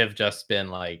this might have just been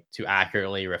like to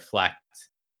accurately reflect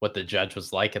what the judge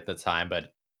was like at the time,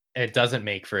 but it doesn't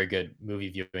make for a good movie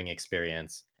viewing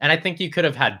experience. And I think you could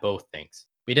have had both things.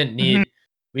 Mhm.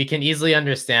 We can easily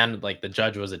understand like the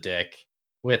judge was a dick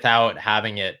without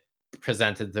having it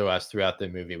presented to us throughout the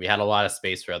movie. We had a lot of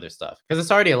space for other stuff, because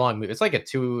it's already a long movie. It's like a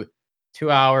 2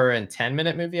 hour and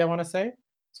 10-minute movie, I want to say.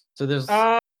 So there's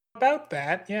About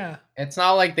that, yeah. it's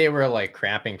not like they were like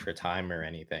cramping for time or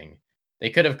anything. They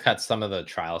could have cut some of the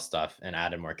trial stuff and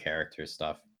added more character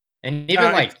stuff. And even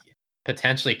It's like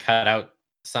potentially cut out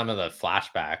some of the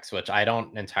flashbacks, which I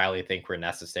don't entirely think were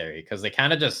necessary, because they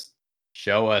kind of just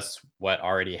show us what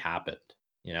already happened,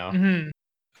 you know?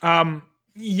 mhm.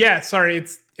 Yeah, sorry,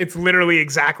 it's literally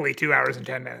exactly 2 hours and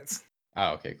 10 minutes.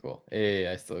 Oh, okay, cool.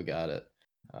 Yeah, I still got it.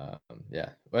 Yeah.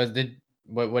 What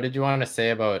did you want to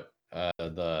say about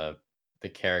the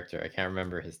character? I can't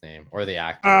remember his name, or the Uh,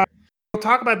 actor. we'll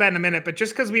talk about that in a minute, but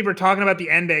just because we were talking about the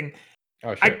ending,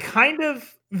 Oh, sure.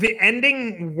 the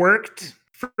ending worked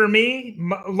for me,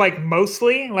 like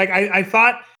mostly. Like I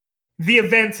thought the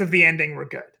events of the ending were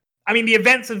good. I mean, the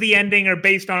events of the ending are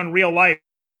based on real life,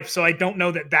 so I don't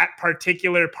know that that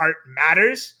particular part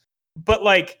matters. But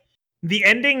like, the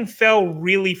ending fell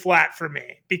really flat for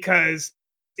me because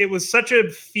it was such a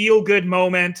feel good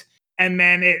moment, and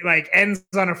then it like ends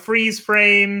on a freeze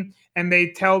frame, and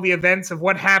they tell the events of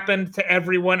what happened to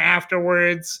everyone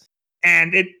afterwards,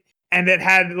 and it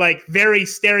had like very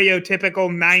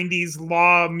stereotypical 90s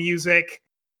law music,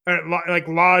 or like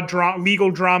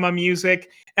legal drama music.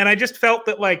 And I just felt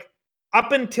that like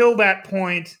up until that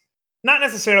point, not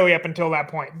necessarily up until that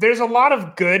point, there's a lot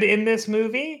of good in this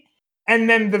movie, and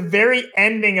then the very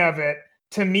ending of it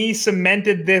to me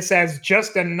cemented this as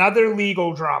just another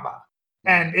legal drama.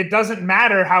 And it doesn't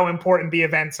matter how important the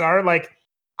events are. Like,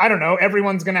 I don't know,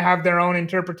 everyone's going to have their own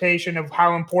interpretation of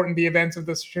how important the events of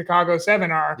the Chicago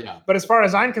 7 are. Yeah. But as far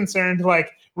as I'm concerned,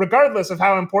 like, regardless of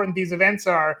how important these events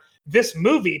are, this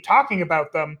movie talking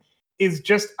about them is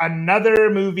just another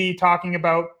movie talking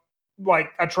about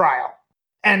like a trial.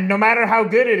 And no matter how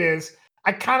good it is,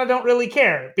 I kind of don't really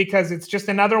care because it's just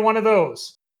another one of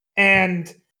those.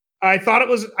 And I thought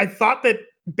that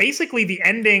basically the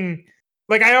ending,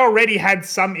 like, I already had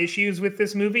some issues with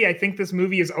this movie. I think this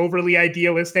movie is overly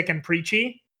idealistic and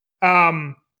preachy.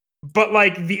 But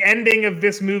like the ending of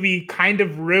this movie kind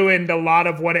of ruined a lot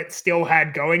of what it still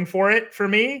had going for it for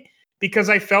me, because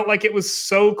I felt like it was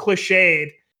so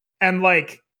cliched. And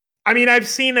like, I mean, I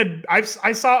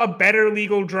saw a better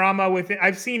legal drama with it.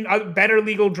 I've seen better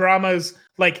legal dramas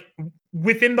like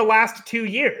within the last 2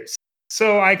 years.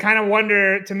 So I kind of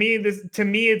wonder, to me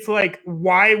it's like,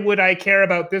 why would I care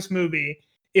about this movie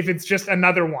if it's just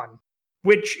another one?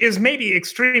 Which is maybe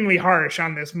extremely harsh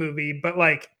on this movie, but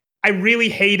like, I really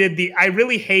hate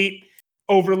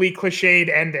overly cliched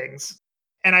endings.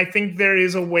 And I think there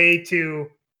is a way to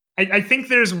I think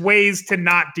there's ways to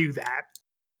not do that.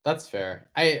 That's fair.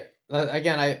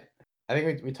 Again, I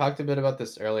think we talked a bit about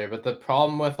this earlier, but the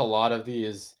problem with a lot of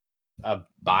these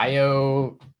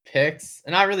biopics,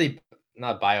 and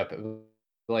not biopic,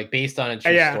 like based on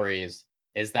true Yeah, stories,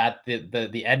 is that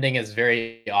the ending is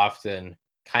very often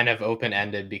kind of open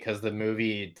ended because the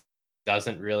movie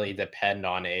doesn't really depend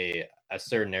on a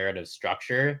certain narrative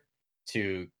structure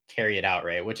to carry it out,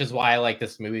 right? Which is why I like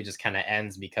this movie just kind of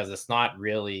ends because it's not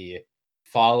really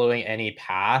following any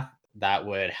path that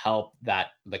would help that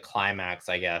the climax,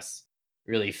 I guess,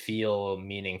 really feel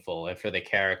meaningful and for the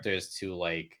characters to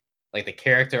like the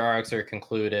character arcs are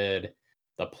concluded,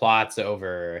 the plot's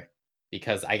over,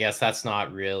 because I guess that's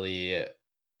not really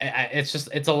it's just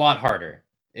it's a lot harder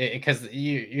because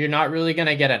you're not really going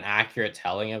to get an accurate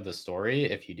telling of the story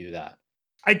if you do that.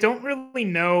 I don't really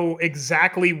know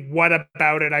exactly what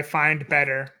about it I find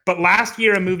better, but last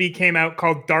year a movie came out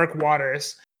called Dark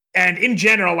Waters. And in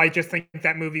general, I just think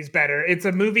that movie's better. It's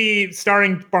a movie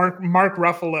starring Mark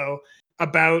Ruffalo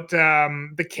about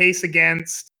the case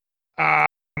against,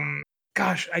 um,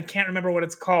 gosh, I can't remember what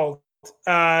it's called.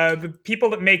 The people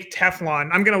that make Teflon.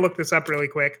 I'm going to look this up really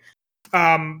quick.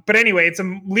 But anyway, it's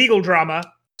a legal drama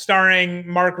starring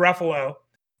Mark Ruffalo.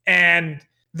 And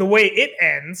the way it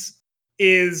ends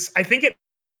is I think it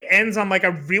ends on like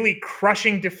a really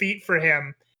crushing defeat for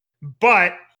him.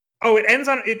 But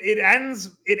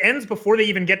it ends before they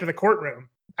even get to the courtroom,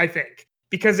 I think.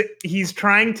 Because he's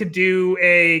trying to do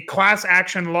a class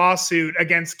action lawsuit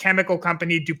against chemical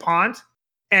company DuPont,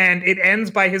 and it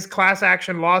ends by his class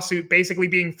action lawsuit basically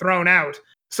being thrown out.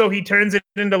 So he turns it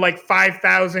into like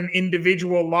 5,000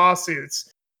 individual lawsuits.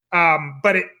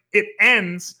 But it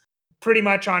ends pretty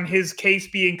much on his case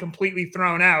being completely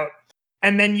thrown out.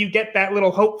 And then you get that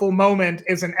little hopeful moment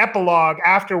as an epilogue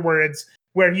afterwards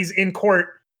where he's in court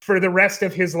for the rest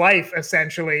of his life,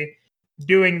 essentially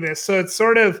doing this. So it's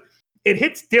sort of, it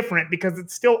hits different because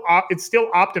it's still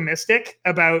optimistic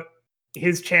about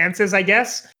his chances, I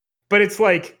guess, but it's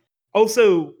like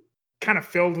also kind of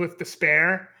filled with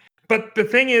despair. But the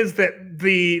thing is that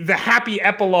the happy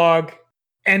epilogue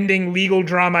ending legal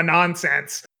drama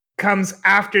nonsense comes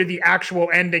after the actual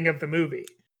ending of the movie,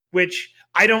 which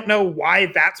I don't know why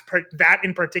that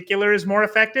in particular is more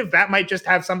effective. That might just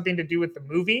have something to do with the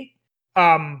movie.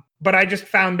 But I just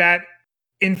found that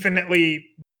infinitely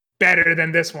better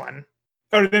than this one,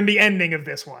 or than the ending of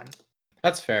this one.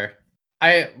 That's fair.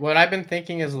 What I've been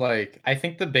thinking is like I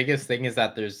think the biggest thing is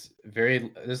that there's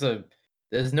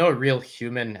no real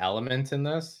human element in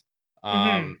this. Mm-hmm.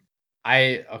 Um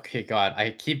I okay God,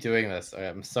 I keep doing this.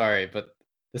 I'm sorry, but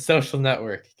The Social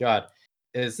Network, God,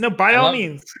 is No, by all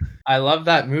means. I love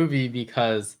that movie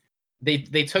because they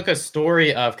took a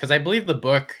story of because I believe the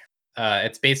book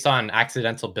it's based on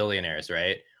Accidental Billionaires,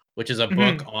 right? Which is a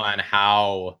book Mm-hmm. on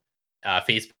how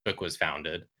Facebook was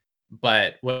founded.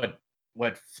 But what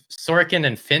Sorkin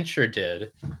and Fincher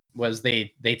did was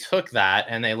they took that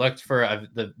and they looked for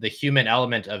the human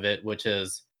element of it, which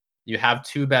is you have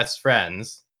two best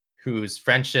friends whose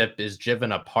friendship is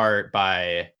driven apart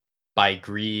by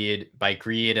greed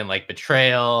and like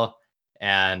betrayal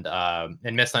and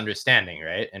misunderstanding,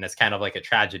 right? And it's kind of like a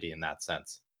tragedy in that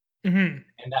sense. Mm-hmm.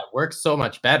 And that works so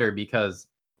much better because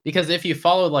if you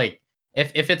follow like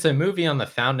if it's a movie on the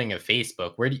founding of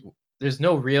Facebook, there's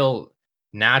no real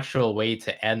natural way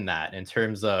to end that in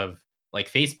terms of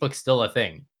like Facebook's still a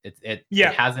thing. It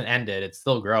Yeah. hasn't ended. It's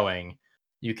still growing.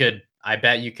 I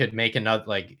bet you could make another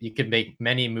like you could make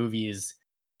many movies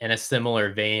in a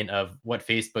similar vein of what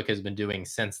Facebook has been doing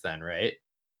since then, right?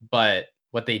 But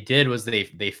what they did was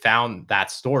they found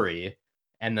that story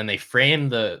and then they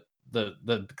framed the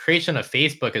creation of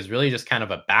Facebook is really just kind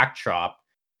of a backdrop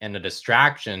and a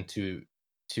distraction to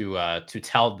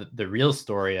tell the real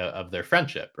story of their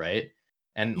friendship, right?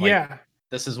 And like Yeah.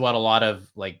 this is what a lot of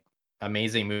like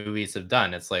amazing movies have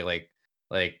done. It's like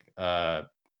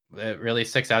it really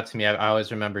sticks out to me. I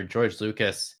always remember George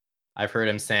Lucas. I've heard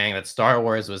him saying that Star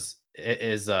Wars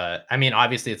is I mean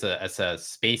obviously it's a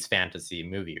space fantasy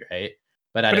movie, right?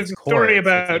 But at But its it's a core story it's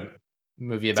about, a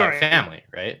movie about sorry. family,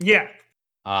 right? Yeah.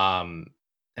 Um,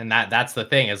 and that's the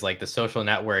thing is like The Social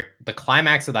Network. The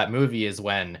climax of that movie is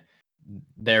when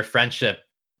their friendship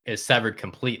is severed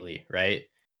completely, right?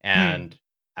 Hmm. And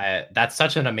that's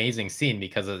such an amazing scene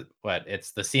because of what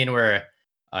it's the scene where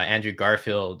Andrew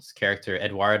Garfield's character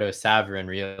Eduardo Saverin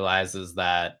realizes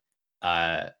that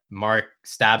Mark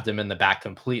stabbed him in the back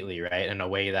completely, right? In a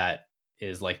way that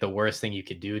is like the worst thing you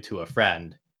could do to a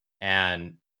friend.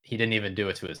 And he didn't even do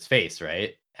it to his face,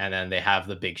 right? And then they have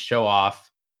the big show off,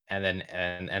 and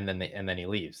then he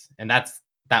leaves, and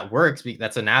that works.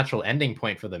 That's a natural ending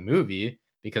point for the movie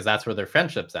because that's where their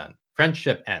friendships end.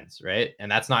 friendship ends, right?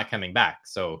 And that's not coming back.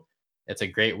 So it's a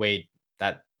great way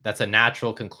that's a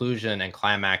natural conclusion and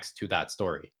climax to that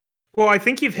story. Well, I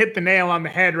think you've hit the nail on the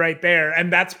head right there,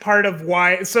 and that's part of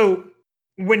why. So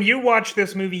when you watch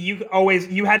this movie,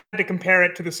 you had to compare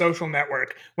it to The Social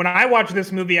Network. When I watched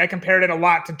this movie, I compared it a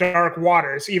lot to Dark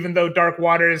Waters, even though Dark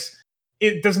Waters,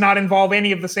 it does not involve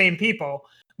any of the same people.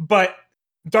 But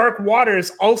Dark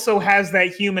Waters also has that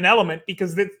human element,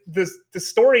 because the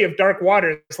story of Dark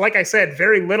Waters, like I said,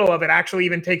 very little of it actually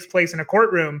even takes place in a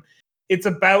courtroom. It's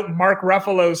about Mark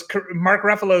Ruffalo's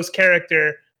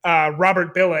character,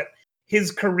 Robert Billet,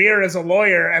 his career as a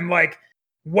lawyer, and like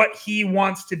what he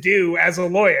wants to do as a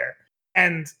lawyer.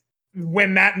 And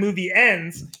when that movie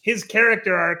ends, his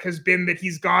character arc has been that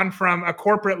he's gone from a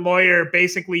corporate lawyer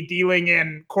basically dealing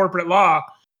in corporate law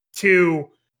to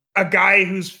a guy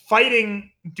who's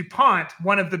fighting DuPont,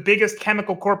 one of the biggest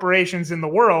chemical corporations in the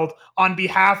world, on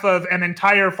behalf of an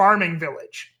entire farming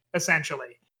village,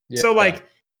 essentially. Yeah. So like,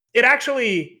 it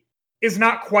actually is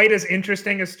not quite as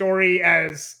interesting a story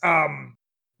as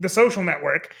The Social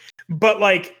Network, but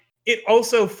like, it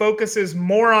also focuses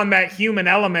more on that human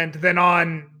element than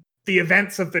on the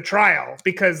events of the trial,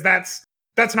 because that's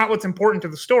not what's important to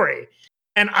the story.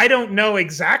 And I don't know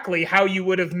exactly how you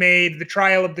would have made The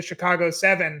Trial of the Chicago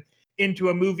 7 into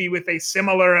a movie with a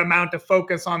similar amount of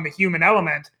focus on the human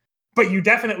element, but you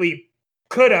definitely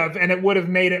could have, and it would have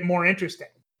made it more interesting.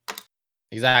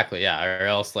 Exactly, yeah. Or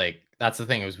else, like, that's the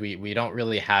thing, is we don't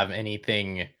really have any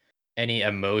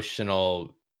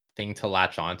emotional thing to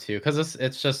latch onto, because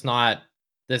it's just not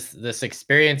this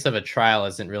experience of a trial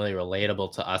isn't really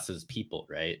relatable to us as people,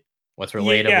 right? What's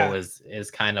relatable Yeah. is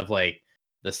kind of like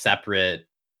the separate,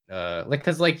 like,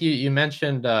 because like you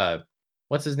mentioned,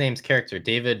 what's his name's character,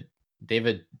 David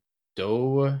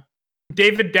Doe,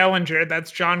 David Dellinger, that's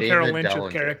John Carroll David Lynch's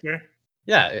Dellinger. character.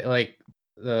 Yeah, like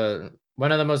the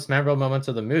one of the most memorable moments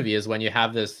of the movie is when you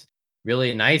have this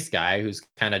really nice guy who's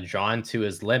kind of drawn to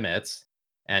his limits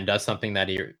and does something that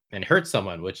he and hurts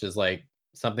someone, which is like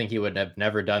something he would have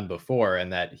never done before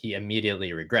and that he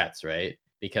immediately regrets, right?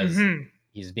 Because Mm-hmm.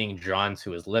 he's being drawn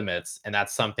to his limits, and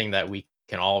that's something that we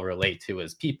can all relate to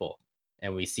as people,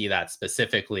 and we see that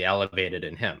specifically elevated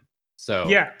in him. So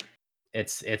Yeah.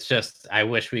 it's just, I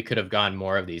wish we could have gone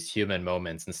more of these human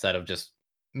moments instead of just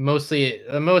mostly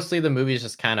the movie is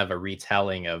just kind of a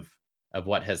retelling of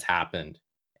what has happened.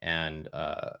 And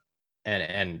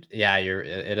and yeah,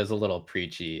 it is a little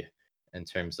preachy in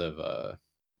terms of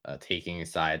taking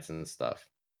sides and stuff.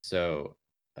 So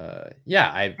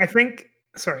yeah, I think,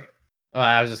 sorry.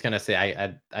 I was just gonna say,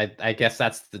 I guess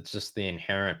that's just the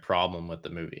inherent problem with the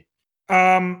movie.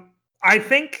 I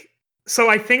think so.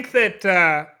 I think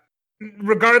that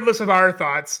regardless of our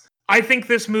thoughts, I think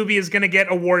this movie is going to get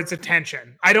awards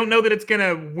attention. I don't know that it's going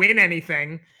to win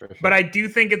anything, For but sure. I do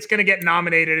think it's going to get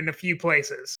nominated in a few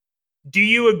places. Do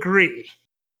you agree?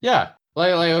 Yeah.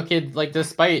 Like okay, like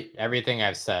despite everything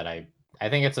I've said, I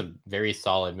think it's a very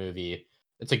solid movie.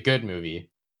 It's a good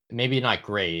movie. Maybe not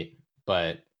great,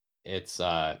 but it's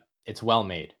well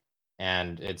made.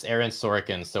 And it's Aaron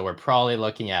Sorkin, so we're probably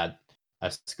looking at a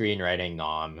screenwriting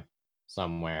nom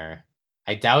somewhere.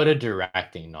 I doubt a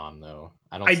directing nom though.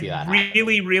 I don't see I that happening.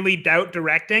 really, really doubt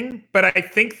directing, but I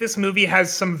think this movie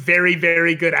has some very,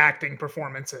 very good acting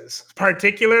performances.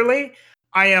 Particularly,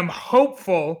 I am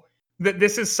hopeful that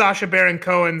this is Sacha Baron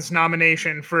Cohen's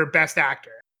nomination for Best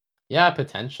Actor. Yeah,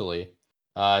 potentially.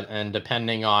 And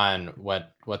depending on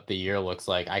what the year looks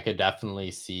like, I could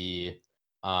definitely see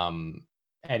um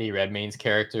Eddie Redmayne's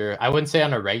character. I wouldn't say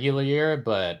on a regular year,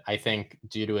 but I think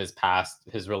due to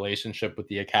his relationship with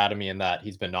the Academy and that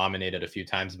he's been nominated a few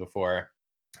times before,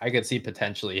 I could see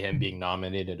potentially him being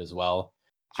nominated as well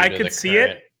due I to the could see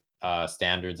it. current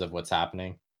standards of what's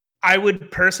happening. I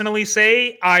would personally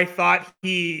say I thought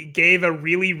he gave a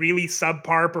really, really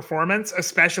subpar performance,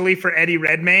 especially for Eddie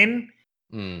Redmayne.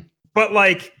 Mm, But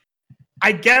like,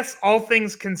 I guess all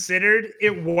things considered,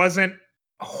 it wasn't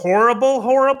horrible,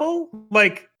 horrible.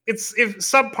 Like, it's if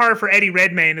subpar for Eddie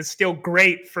Redmayne is still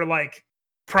great for like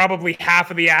probably half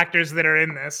of the actors that are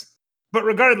in this. But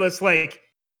regardless, like,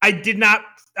 I did not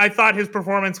I thought his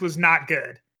performance was not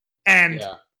good. And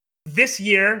yeah, this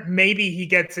year, maybe he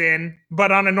gets in, but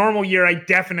on a normal year, I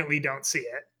definitely don't see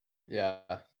it. yeah,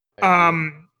 I agree.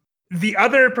 Um, the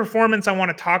other performance I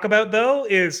want to talk about, though,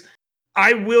 is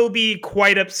I will be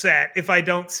quite upset if I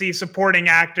don't see supporting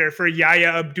actor for Yahya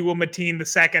Abdul Mateen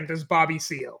II as Bobby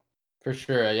Seale. For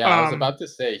sure, yeah, I was Um, about to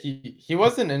say he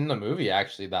wasn't in the movie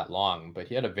actually that long, but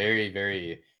he had a very,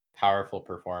 very powerful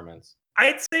performance.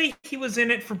 I'd say he was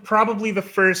in it for probably the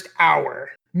first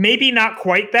hour. Maybe not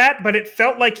quite that, but it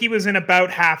felt like he was in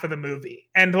about half of the movie.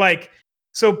 And like,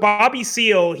 so Bobby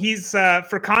Seale, he's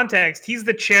for context, he's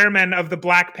the chairman of the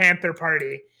Black Panther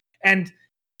Party, and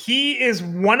he is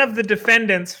one of the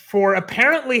defendants for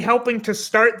apparently helping to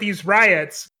start these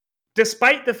riots,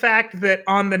 despite the fact that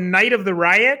on the night of the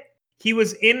riot, he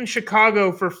was in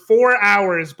Chicago for 4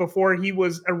 hours before he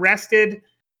was arrested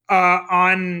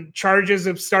on charges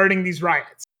of starting these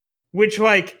riots, which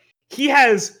like he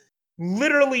has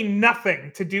literally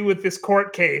nothing to do with this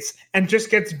court case and just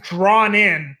gets drawn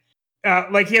in.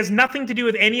 Like he has nothing to do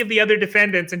with any of the other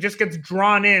defendants and just gets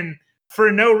drawn in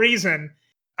for no reason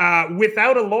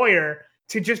without a lawyer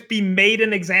to just be made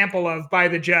an example of by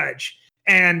the judge.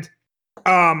 And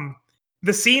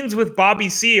the scenes with Bobby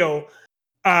Seale,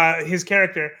 his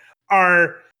character,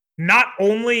 are not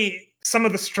only some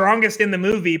of the strongest in the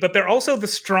movie, but they're also the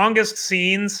strongest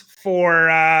scenes for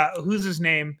who's his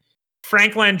name?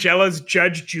 Frank Langella's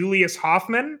Judge Julius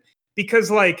Hoffman, because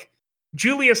like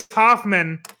Julius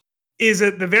Hoffman is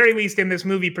at the very least in this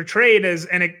movie portrayed as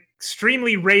an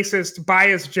extremely racist,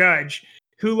 biased judge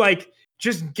who like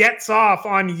just gets off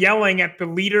on yelling at the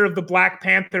leader of the Black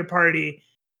Panther Party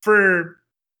for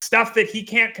stuff that he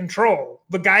can't control.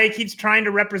 The guy keeps trying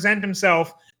to represent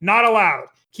himself, not allowed.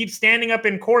 Keeps standing up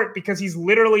in court because he's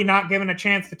literally not given a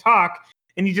chance to talk,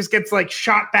 and he just gets like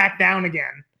shot back down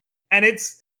again. And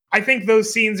I think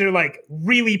those scenes are like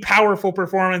really powerful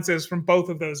performances from both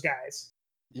of those guys.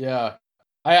 Yeah.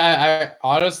 I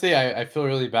honestly, I feel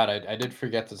really bad. I did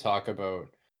forget to talk about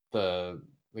the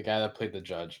guy that played the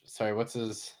judge. Sorry, what's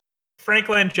his Frank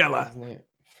Langella. name?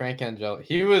 Frank Langella.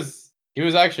 He was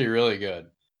actually really good.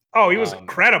 Oh, he was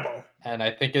incredible. And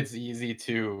I think it's easy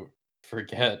to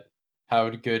forget how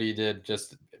good he did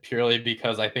just purely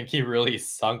because I think he really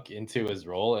sunk into his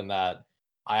role, and that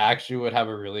I actually would have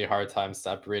a really hard time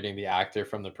separating the actor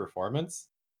from the performance.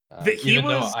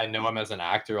 Though I know him as an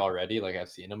actor already, like I've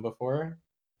seen him before.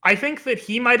 I think that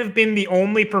he might have been the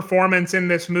only performance in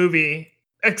this movie,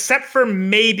 except for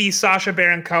maybe Sacha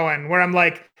Baron Cohen, where I'm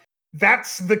like,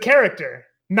 that's the character,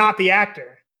 not the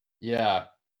actor. Yeah.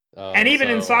 And even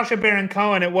in Sacha Baron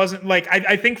Cohen, it wasn't like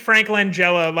I think Frank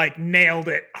Langella like nailed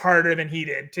it harder than he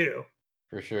did too.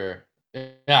 For sure.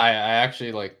 Yeah, I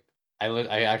actually like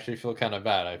I actually feel kind of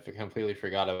bad. I completely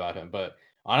forgot about him. But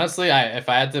honestly, if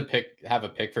I had to have a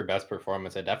pick for best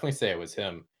performance, I'd definitely say it was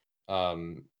him.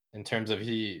 In terms of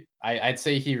I'd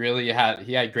say he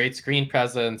had great screen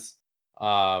presence,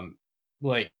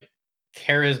 like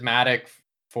charismatic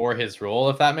for his role,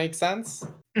 if that makes sense.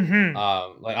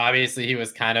 Mm-hmm. Like obviously he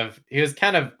was kind of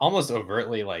almost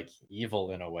overtly like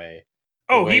evil in a way.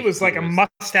 Oh, he was like a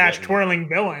mustache twirling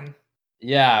villain.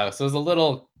 Yeah, so it's a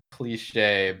little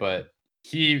cliche, but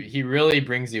he really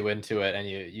brings you into it, and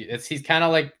he's kind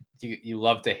of like you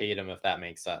love to hate him, if that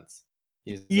makes sense.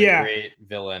 He's a great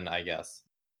villain, I guess.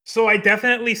 So I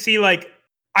definitely see like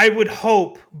I would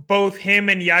hope both him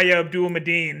and Yahya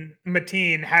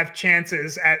Abdul-Mateen have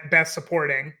chances at best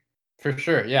supporting. For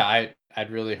sure, yeah, I'd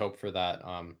really hope for that.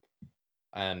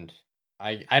 And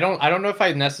I don't know if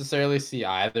I necessarily see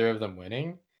either of them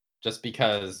winning, just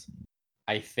because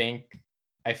I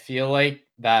feel like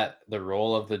that the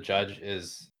role of the judge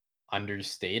is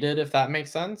understated, if that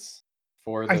makes sense.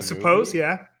 For the I suppose,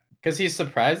 yeah, because he's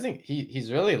surprising.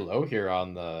 He's really low here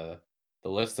on the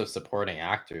list of supporting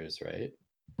actors, right?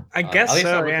 I guess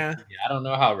so. Yeah, I don't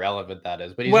know how relevant that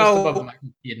is, but he's just above Michael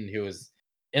Keaton, who was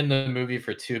in the movie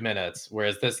for 2 minutes,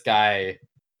 whereas this guy,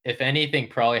 if anything,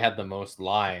 probably had the most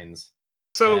lines.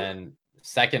 And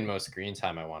second most screen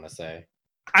time, I want to say.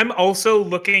 I'm also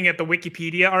looking at the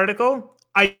Wikipedia article.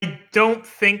 I don't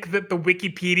think that the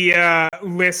Wikipedia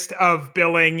list of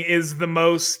billing is the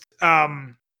most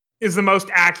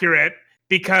accurate,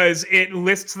 because it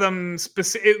lists them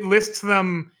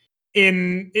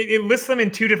in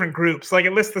two different groups. Like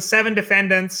it lists the 7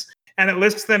 defendants, and it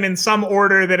lists them in some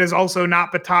order that is also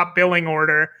not the top billing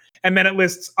order, and then it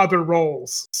lists other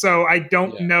roles. So I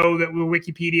don't know that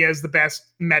Wikipedia is the best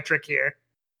metric here.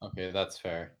 Okay, that's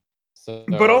fair. So,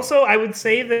 but also I would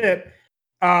say that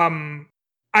I'm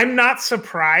not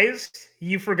surprised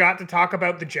you forgot to talk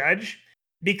about the judge,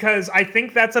 because I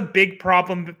think that's a big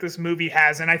problem that this movie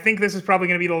has. And I think this is probably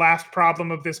going to be the last problem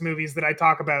of this movie that I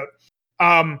talk about.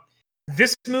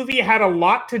 This movie had a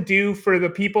lot to do for the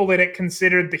people that it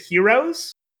considered the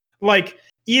heroes. Like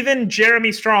even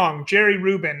Jeremy Strong, Jerry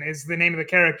Rubin is the name of the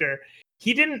character.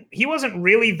 He wasn't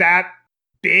really that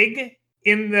big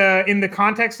in the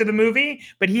context of the movie,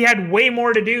 but he had way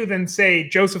more to do than, say,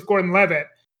 Joseph Gordon-Levitt,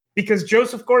 because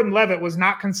Joseph Gordon-Levitt was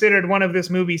not considered one of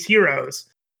this movie's heroes.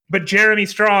 but Jeremy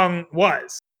Strong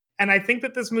was. And I think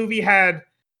that this movie had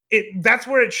that's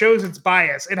where it shows its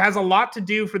bias. It has a lot to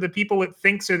do for the people it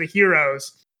thinks are the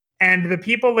heroes, and the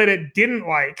people that it didn't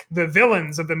like, the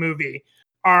villains of the movie,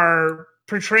 are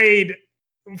portrayed,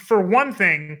 for one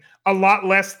thing, a lot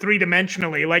less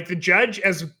three-dimensionally. Like the judge,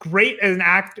 as great an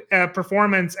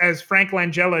performance as Frank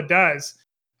Langella does,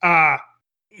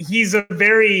 he's a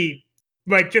very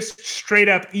just straight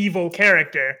up evil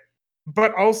character.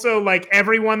 But also, like,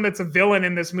 everyone that's a villain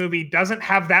in this movie doesn't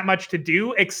have that much to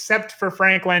do except for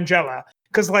Frank Langella.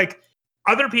 Because, like,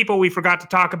 other people we forgot to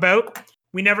talk about,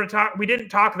 we didn't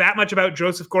talk that much about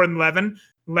Joseph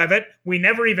Gordon-Levitt. We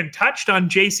never even touched on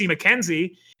J.C.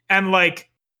 McKenzie. And,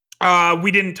 like, we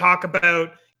didn't talk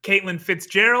about Caitlin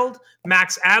Fitzgerald,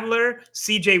 Max Adler,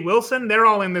 C.J. Wilson. They're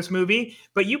all in this movie.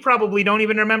 But you probably don't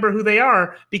even remember who they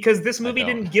are because this movie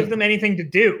didn't give them anything to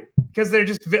do. Because they're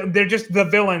just the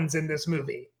villains in this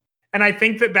movie. And I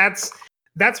think that's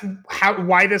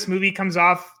why this movie comes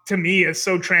off to me as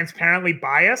so transparently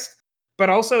biased. But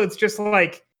also, it's just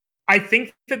like, I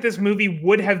think that this movie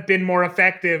would have been more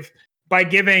effective by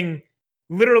giving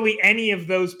literally any of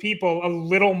those people a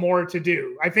little more to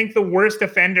do. I think the worst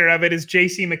offender of it is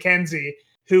J.C. McKenzie,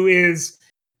 who is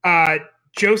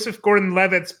Joseph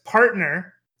Gordon-Levitt's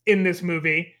partner in this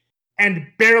movie and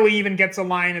barely even gets a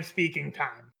line of speaking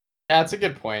time. That's a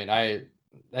good point.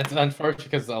 That's unfortunate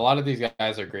because a lot of these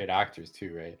guys are great actors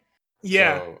too, right?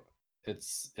 Yeah. So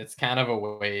it's kind of a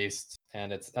waste,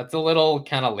 and that's a little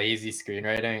kind of lazy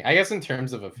screenwriting, I guess, in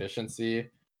terms of efficiency.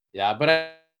 Yeah,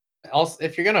 but also,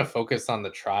 if you're gonna focus on the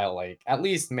trial, like, at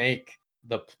least make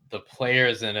the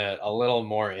players in it a little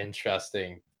more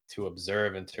interesting to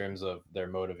observe in terms of their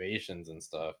motivations and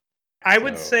stuff. I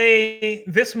would say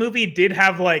this movie did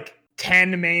have like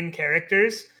 10 main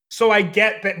characters. So I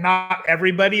get that not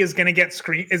everybody is going to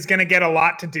get a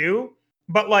lot to do,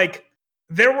 but like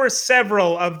there were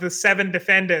several of the 7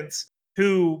 defendants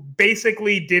who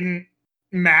basically didn't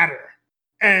matter.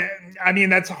 And I mean,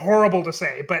 that's horrible to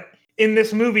say, but in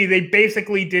this movie, they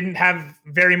basically didn't have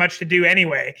very much to do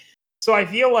anyway. So I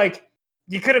feel like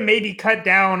you could have maybe cut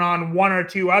down on one or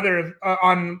two other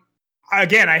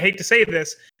again, I hate to say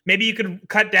this, maybe you could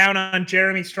cut down on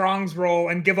Jeremy Strong's role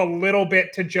and give a little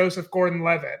bit to Joseph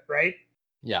Gordon-Levitt, right?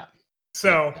 Yeah.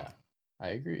 So, yeah, I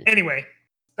agree. Anyway,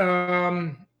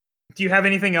 do you have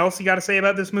anything else you got to say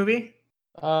about this movie?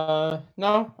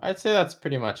 No, I'd say that's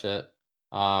pretty much it.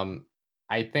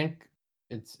 I think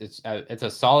it's a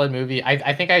solid movie.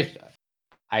 I think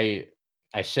I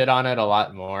shit on it a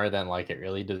lot more than like it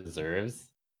really deserves.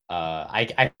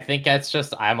 I think that's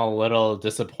just I'm a little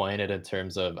disappointed in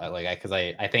terms of because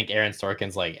I think Aaron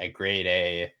Sorkin's like a grade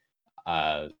A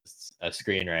a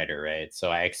screenwriter, right? So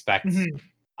I expect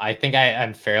I think I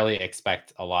unfairly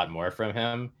expect a lot more from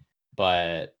him,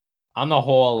 but on the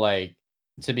whole, like,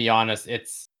 to be honest,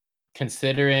 it's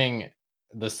considering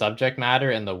the subject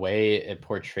matter and the way it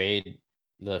portrayed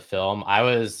the film, I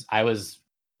was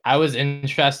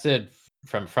interested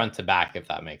from front to back, if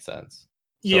that makes sense.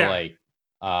 So Yeah. like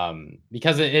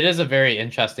because it is a very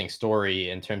interesting story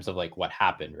in terms of like what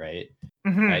happened, right?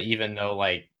 Even though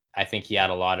like I think he had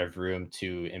a lot of room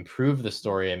to improve the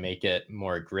story and make it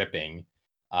more gripping.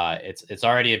 It's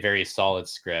already a very solid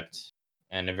script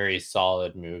and a very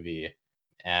solid movie.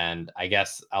 And I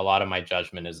guess a lot of my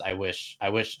judgment is I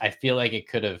feel like it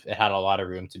had a lot of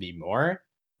room to be more,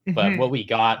 but what we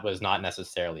got was not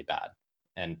necessarily bad.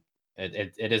 And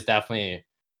it is definitely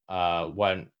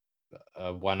one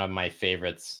of my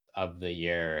favorites of the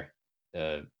year.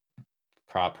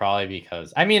 Probably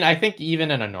because I think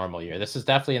even in a normal year, this is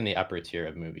definitely in the upper tier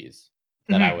of movies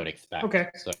that I would expect. Okay.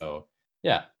 So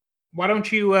yeah. Why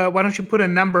don't you put a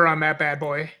number on that bad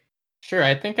boy? Sure.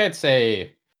 I think I'd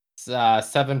say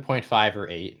 7.5 or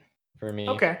 8 for me.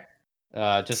 Okay.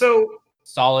 Just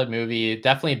solid movie,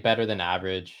 definitely better than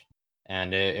average,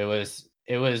 and it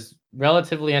was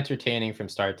relatively entertaining from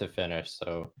start to finish.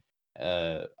 So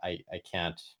I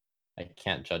can't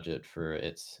judge it for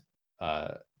its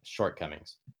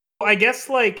shortcomings. I guess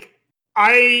like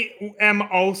I am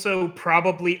also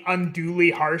probably unduly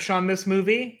harsh on this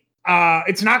movie.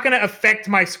 It's not going to affect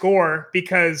my score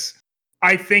because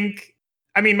I think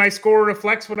my score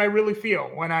reflects what I really feel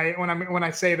when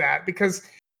I say that, because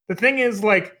the thing is,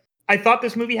 like, I thought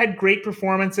this movie had great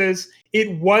performances.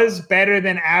 It was better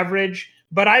than average,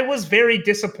 but I was very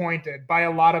disappointed by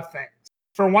a lot of things.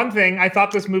 For one thing, I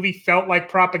thought this movie felt like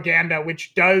propaganda,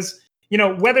 which does,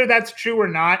 whether that's true or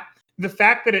not, the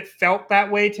fact that it felt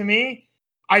that way to me,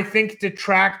 I think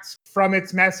detracts from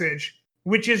its message,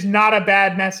 which is not a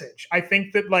bad message. I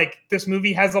think that like this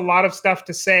movie has a lot of stuff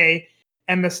to say,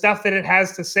 and the stuff that it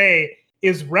has to say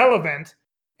is relevant,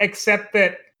 except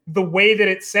that the way that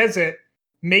it says it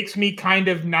makes me kind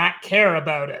of not care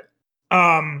about it.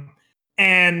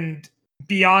 And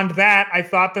beyond that, I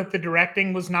thought that the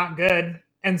directing was not good.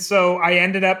 And so I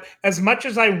ended up, as much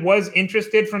as I was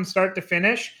interested from start to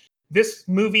finish, this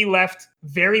movie left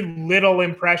very little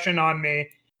impression on me.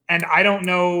 And I don't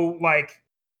know,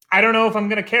 I don't know if I'm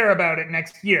going to care about it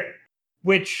next year,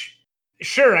 which,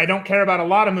 sure, I don't care about a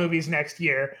lot of movies next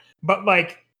year, but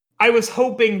I was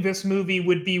hoping this movie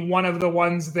would be one of the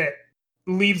ones that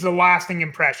leaves a lasting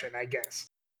impression, I guess.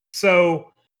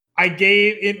 So I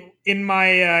gave it in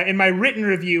my written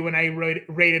review when I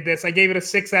rated this, I gave it a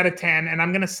 6 out of 10, and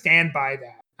I'm going to stand by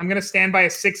that. I'm going to stand by a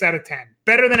 6 out of 10.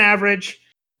 Better than average,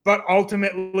 but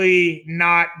ultimately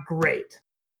not great.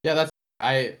 Yeah, that's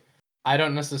I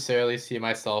don't necessarily see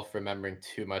myself remembering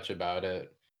too much about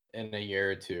it in a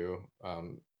year or two.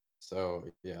 So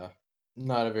yeah,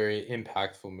 not a very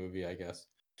impactful movie, I guess.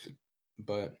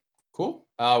 But cool.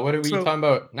 What are we talking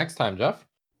about next time, Jeff?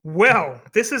 Well,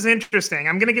 this is interesting.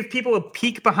 I'm going to give people a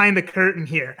peek behind the curtain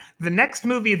here. The next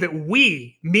movie that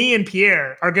me and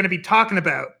Pierre, are going to be talking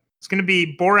about is going to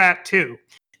be Borat 2.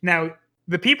 Now,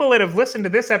 the people that have listened to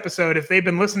this episode, if they've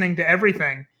been listening to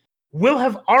everything, will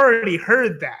have already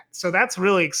heard that. So that's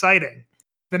really exciting.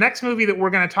 The next movie that we're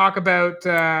going to talk about,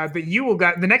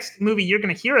 the next movie you're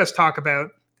going to hear us talk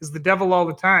about is The Devil All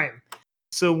the Time.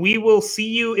 So we will see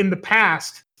you in the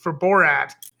past for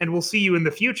Borat, and we'll see you in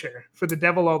the future for The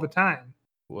Devil All the Time.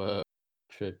 Whoa,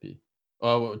 trippy.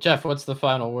 Oh, Jeff, what's the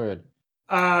final word?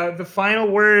 The final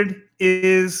word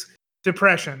is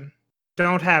depression.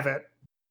 Don't have it.